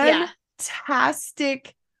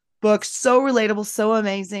 Fantastic book. So relatable, so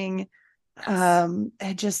amazing. And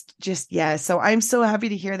yeah. So I'm so happy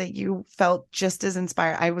to hear that you felt just as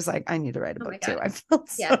inspired. I was like, I need to write a book too. I felt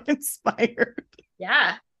so inspired.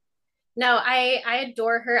 Yeah. No, I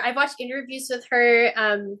adore her. I've watched interviews with her.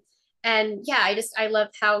 And yeah, I love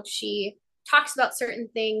how she talks about certain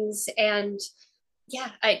things. And yeah,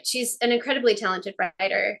 she's an incredibly talented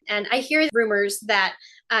writer. And I hear rumors that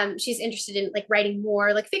she's interested in like writing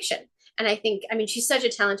more like fiction. And she's such a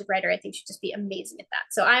talented writer. I think she'd just be amazing at that.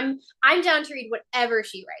 So I'm down to read whatever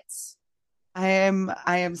she writes. I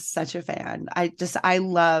am such a fan. I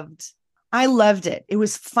loved it. It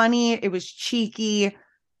was funny. It was cheeky.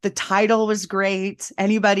 The title was great.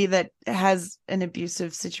 Anybody that has an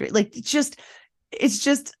abusive situation, like, it's just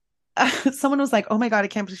someone was like, oh my God, I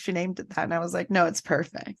can't believe she named it that. And I was like, no, it's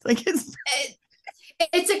perfect. Like, it's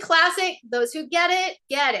a classic. Those who get it,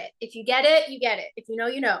 get it. If you get it, you get it. If you know,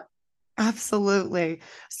 you know. Absolutely.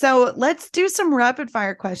 So let's do some rapid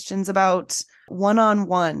fire questions about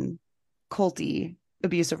one-on-one culty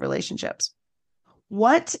abusive relationships.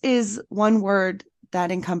 What is one word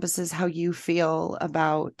that encompasses how you feel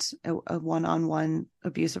about a one-on-one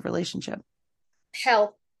abusive relationship?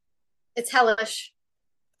 Hell. It's hellish.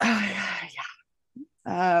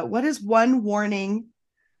 Yeah. What is one warning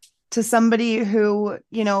to somebody who,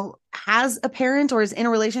 has a parent or is in a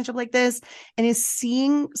relationship like this and is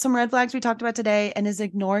seeing some red flags we talked about today and is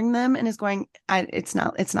ignoring them and is going, it's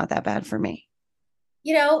not that bad for me?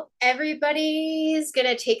 Everybody's going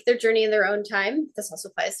to take their journey in their own time. This also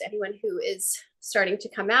applies to anyone who is starting to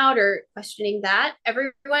come out or questioning that.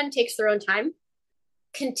 Everyone takes their own time.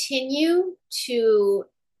 Continue to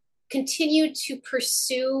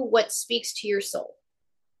pursue what speaks to your soul,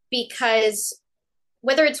 because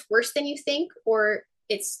whether it's worse than you think or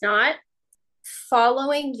it's not,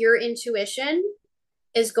 following your intuition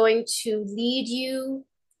is going to lead you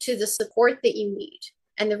to the support that you need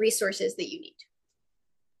and the resources that you need.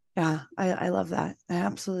 Yeah, I love that. I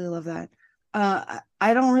absolutely love that.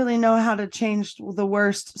 I don't really know how to change the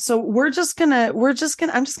worst. So I'm just gonna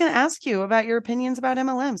ask you about your opinions about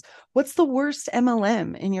MLMs. What's the worst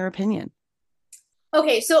MLM in your opinion?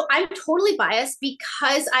 Okay, so I'm totally biased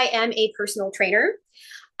because I am a personal trainer.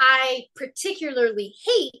 I particularly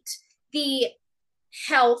hate the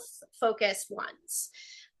health focused ones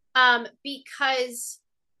because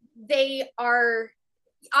they are,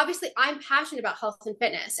 obviously I'm passionate about health and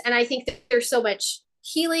fitness. And I think that there's so much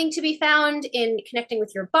healing to be found in connecting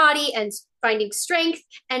with your body and finding strength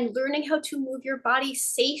and learning how to move your body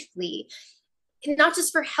safely, not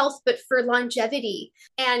just for health, but for longevity.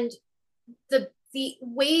 And the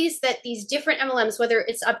ways that these different MLMs, whether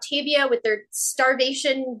it's Optavia with their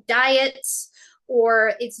starvation diets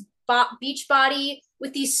or it's Beachbody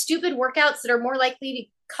with these stupid workouts that are more likely to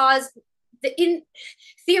cause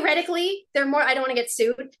theoretically, they're more, I don't want to get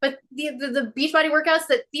sued, but the Beachbody workouts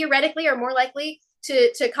that theoretically are more likely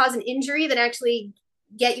to cause an injury than actually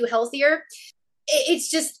get you healthier. It's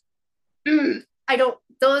just,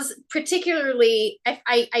 those particularly,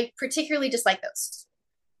 I particularly dislike those.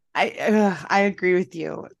 I agree with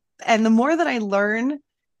you. And the more that I learn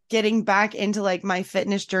getting back into like my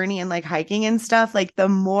fitness journey and like hiking and stuff, like the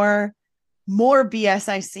more more BS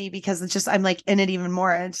I see because it's just, I'm like in it even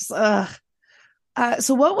more. It's just, ugh.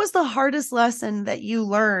 So what was the hardest lesson that you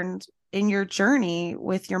learned in your journey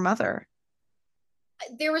with your mother?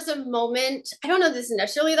 There was a moment, I don't know if this is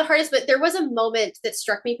necessarily the hardest, but there was a moment that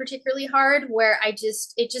struck me particularly hard where it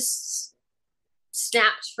just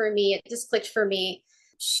snapped for me. It just clicked for me.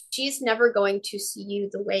 She's never going to see you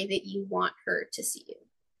the way that you want her to see you.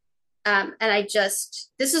 And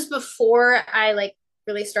this is before I like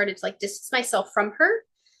really started to like distance myself from her.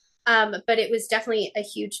 But it was definitely a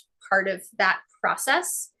huge part of that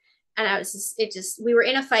process. And we were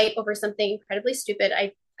in a fight over something incredibly stupid.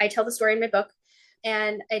 I tell the story in my book,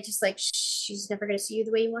 and I just like, she's never going to see you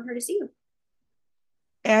the way you want her to see you.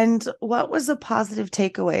 And what was a positive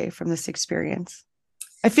takeaway from this experience?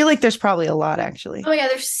 I feel like there's probably a lot, actually. Oh yeah,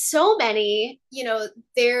 there's so many.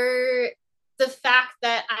 The fact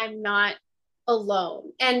that I'm not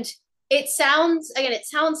alone. And it sounds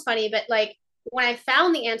funny, but like when I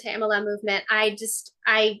found the anti-MLM movement, I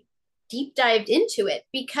deep dived into it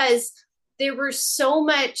because there was so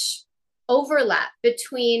much overlap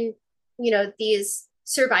between, these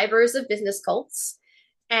survivors of business cults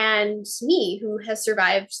and me, who has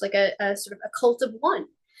survived like a sort of a cult of one.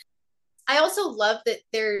 I also love that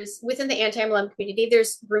there's within the anti-MLM community,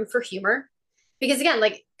 there's room for humor because again,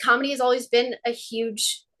 like comedy has always been a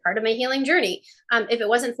huge part of my healing journey. If it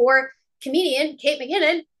wasn't for comedian Kate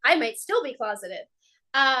McKinnon, I might still be closeted.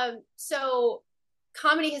 So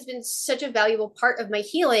comedy has been such a valuable part of my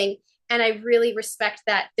healing. And I really respect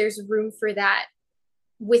that there's room for that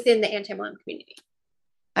within the anti-MLM community.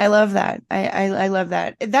 I love that. I love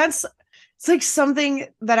that. It's like something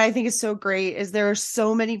that I think is so great is there are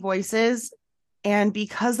so many voices, and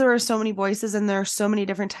because there are so many voices and there are so many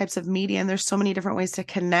different types of media and there's so many different ways to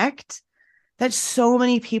connect, that so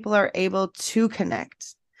many people are able to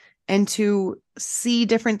connect and to see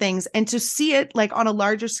different things and to see it like on a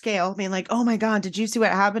larger scale, being like, oh my God, did you see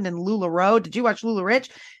what happened in LuLaRoe? Did you watch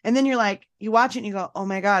LuLaRich? And then you're like, you watch it and you go, oh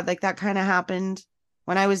my God, like that kind of happened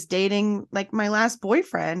when I was dating like my last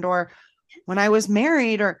boyfriend, or when I was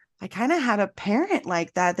married, or I kind of had a parent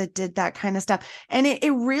like that did that kind of stuff. And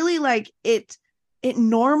it really like it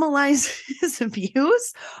normalizes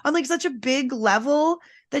abuse on like such a big level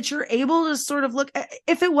that you're able to sort of look.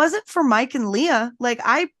 If it wasn't for Mike and Leah, like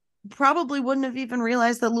I probably wouldn't have even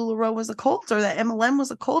realized that LuLaRoe was a cult or that MLM was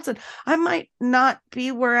a cult, and I might not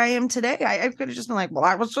be where I am today. I could have just been like, well,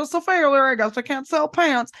 I was just a failure, I guess I can't sell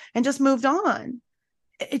pants, and just moved on.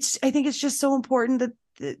 I think it's just so important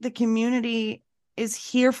that the community is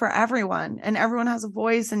here for everyone and everyone has a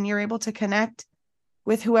voice, and you're able to connect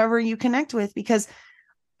with whoever you connect with. Because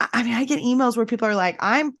I mean, I get emails where people are like,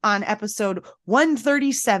 I'm on episode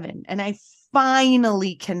 137 and I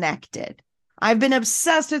finally connected. I've been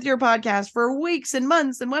obsessed with your podcast for weeks and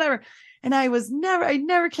months and whatever. And I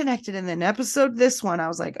never connected. And then episode this one, I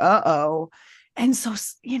was like, uh-oh. And so,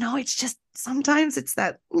 it's just, sometimes it's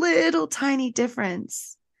that little tiny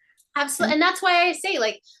difference. Absolutely. And that's why I say,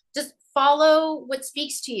 like, just follow what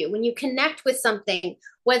speaks to you. When you connect with something,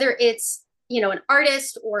 whether it's, an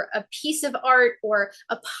artist or a piece of art or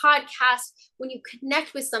a podcast, when you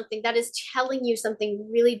connect with something that is telling you something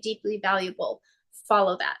really deeply valuable,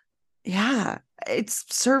 follow that. Yeah, it's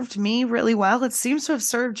served me really well. It seems to have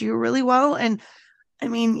served you really well. And I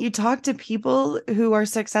mean, you talk to people who are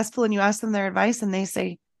successful and you ask them their advice and they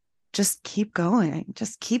say, just keep going,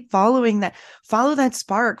 just keep follow that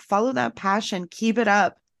spark, follow that passion, keep it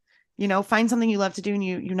up, find something you love to do and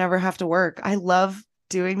you never have to work. I love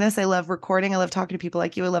doing this. I love recording. I love talking to people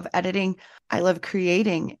like you. I love editing. I love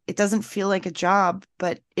creating. It doesn't feel like a job,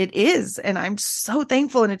 but it is. And I'm so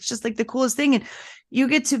thankful. And it's just like the coolest thing. And you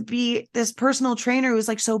get to be this personal trainer who's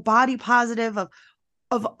like so body positive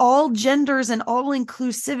of all genders and all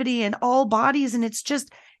inclusivity and all bodies. And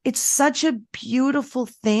it's such a beautiful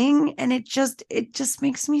thing. And it just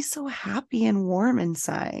makes me so happy and warm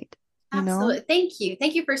inside. Absolutely.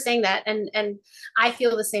 Thank you for saying that. And I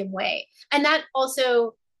feel the same way. And that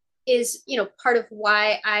also is, part of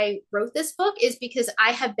why I wrote this book, is because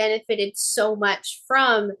I have benefited so much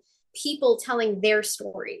from people telling their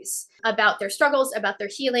stories about their struggles, about their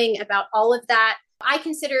healing, about all of that. I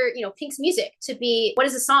consider, Pink's music to be, what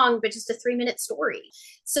is a song, but just a 3-minute story.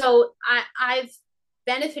 So I've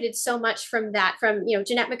benefited so much from that, from,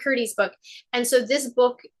 Jeanette McCurdy's book. And so this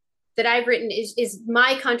book that I've written is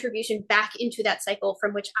my contribution back into that cycle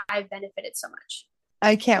from which I've benefited so much.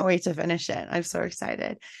 I can't wait to finish it. I'm so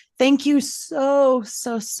excited. Thank you so,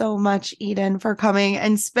 so, so much, Eden, for coming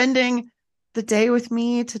and spending the day with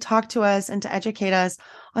me to talk to us and to educate us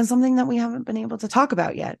on something that we haven't been able to talk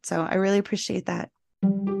about yet. So I really appreciate that.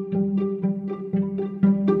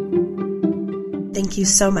 thank you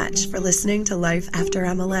so much for listening to Life After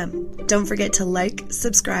MLM. Don't forget to like,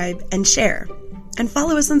 subscribe, and share. And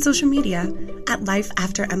follow us on social media at Life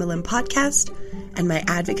After MLM Podcast and my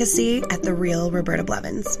advocacy at The Real Roberta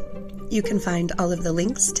Blevins. You can find all of the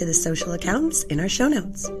links to the social accounts in our show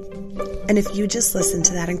notes. And if you just listened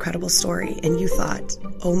to that incredible story and you thought,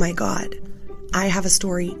 oh my God, I have a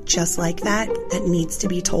story just like that needs to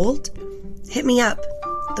be told, hit me up,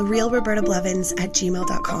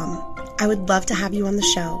 therealrobertablevins@gmail.com. I would love to have you on the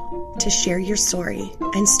show to share your story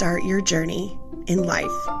and start your journey in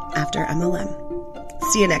life after MLM.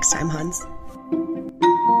 See you next time, Huns.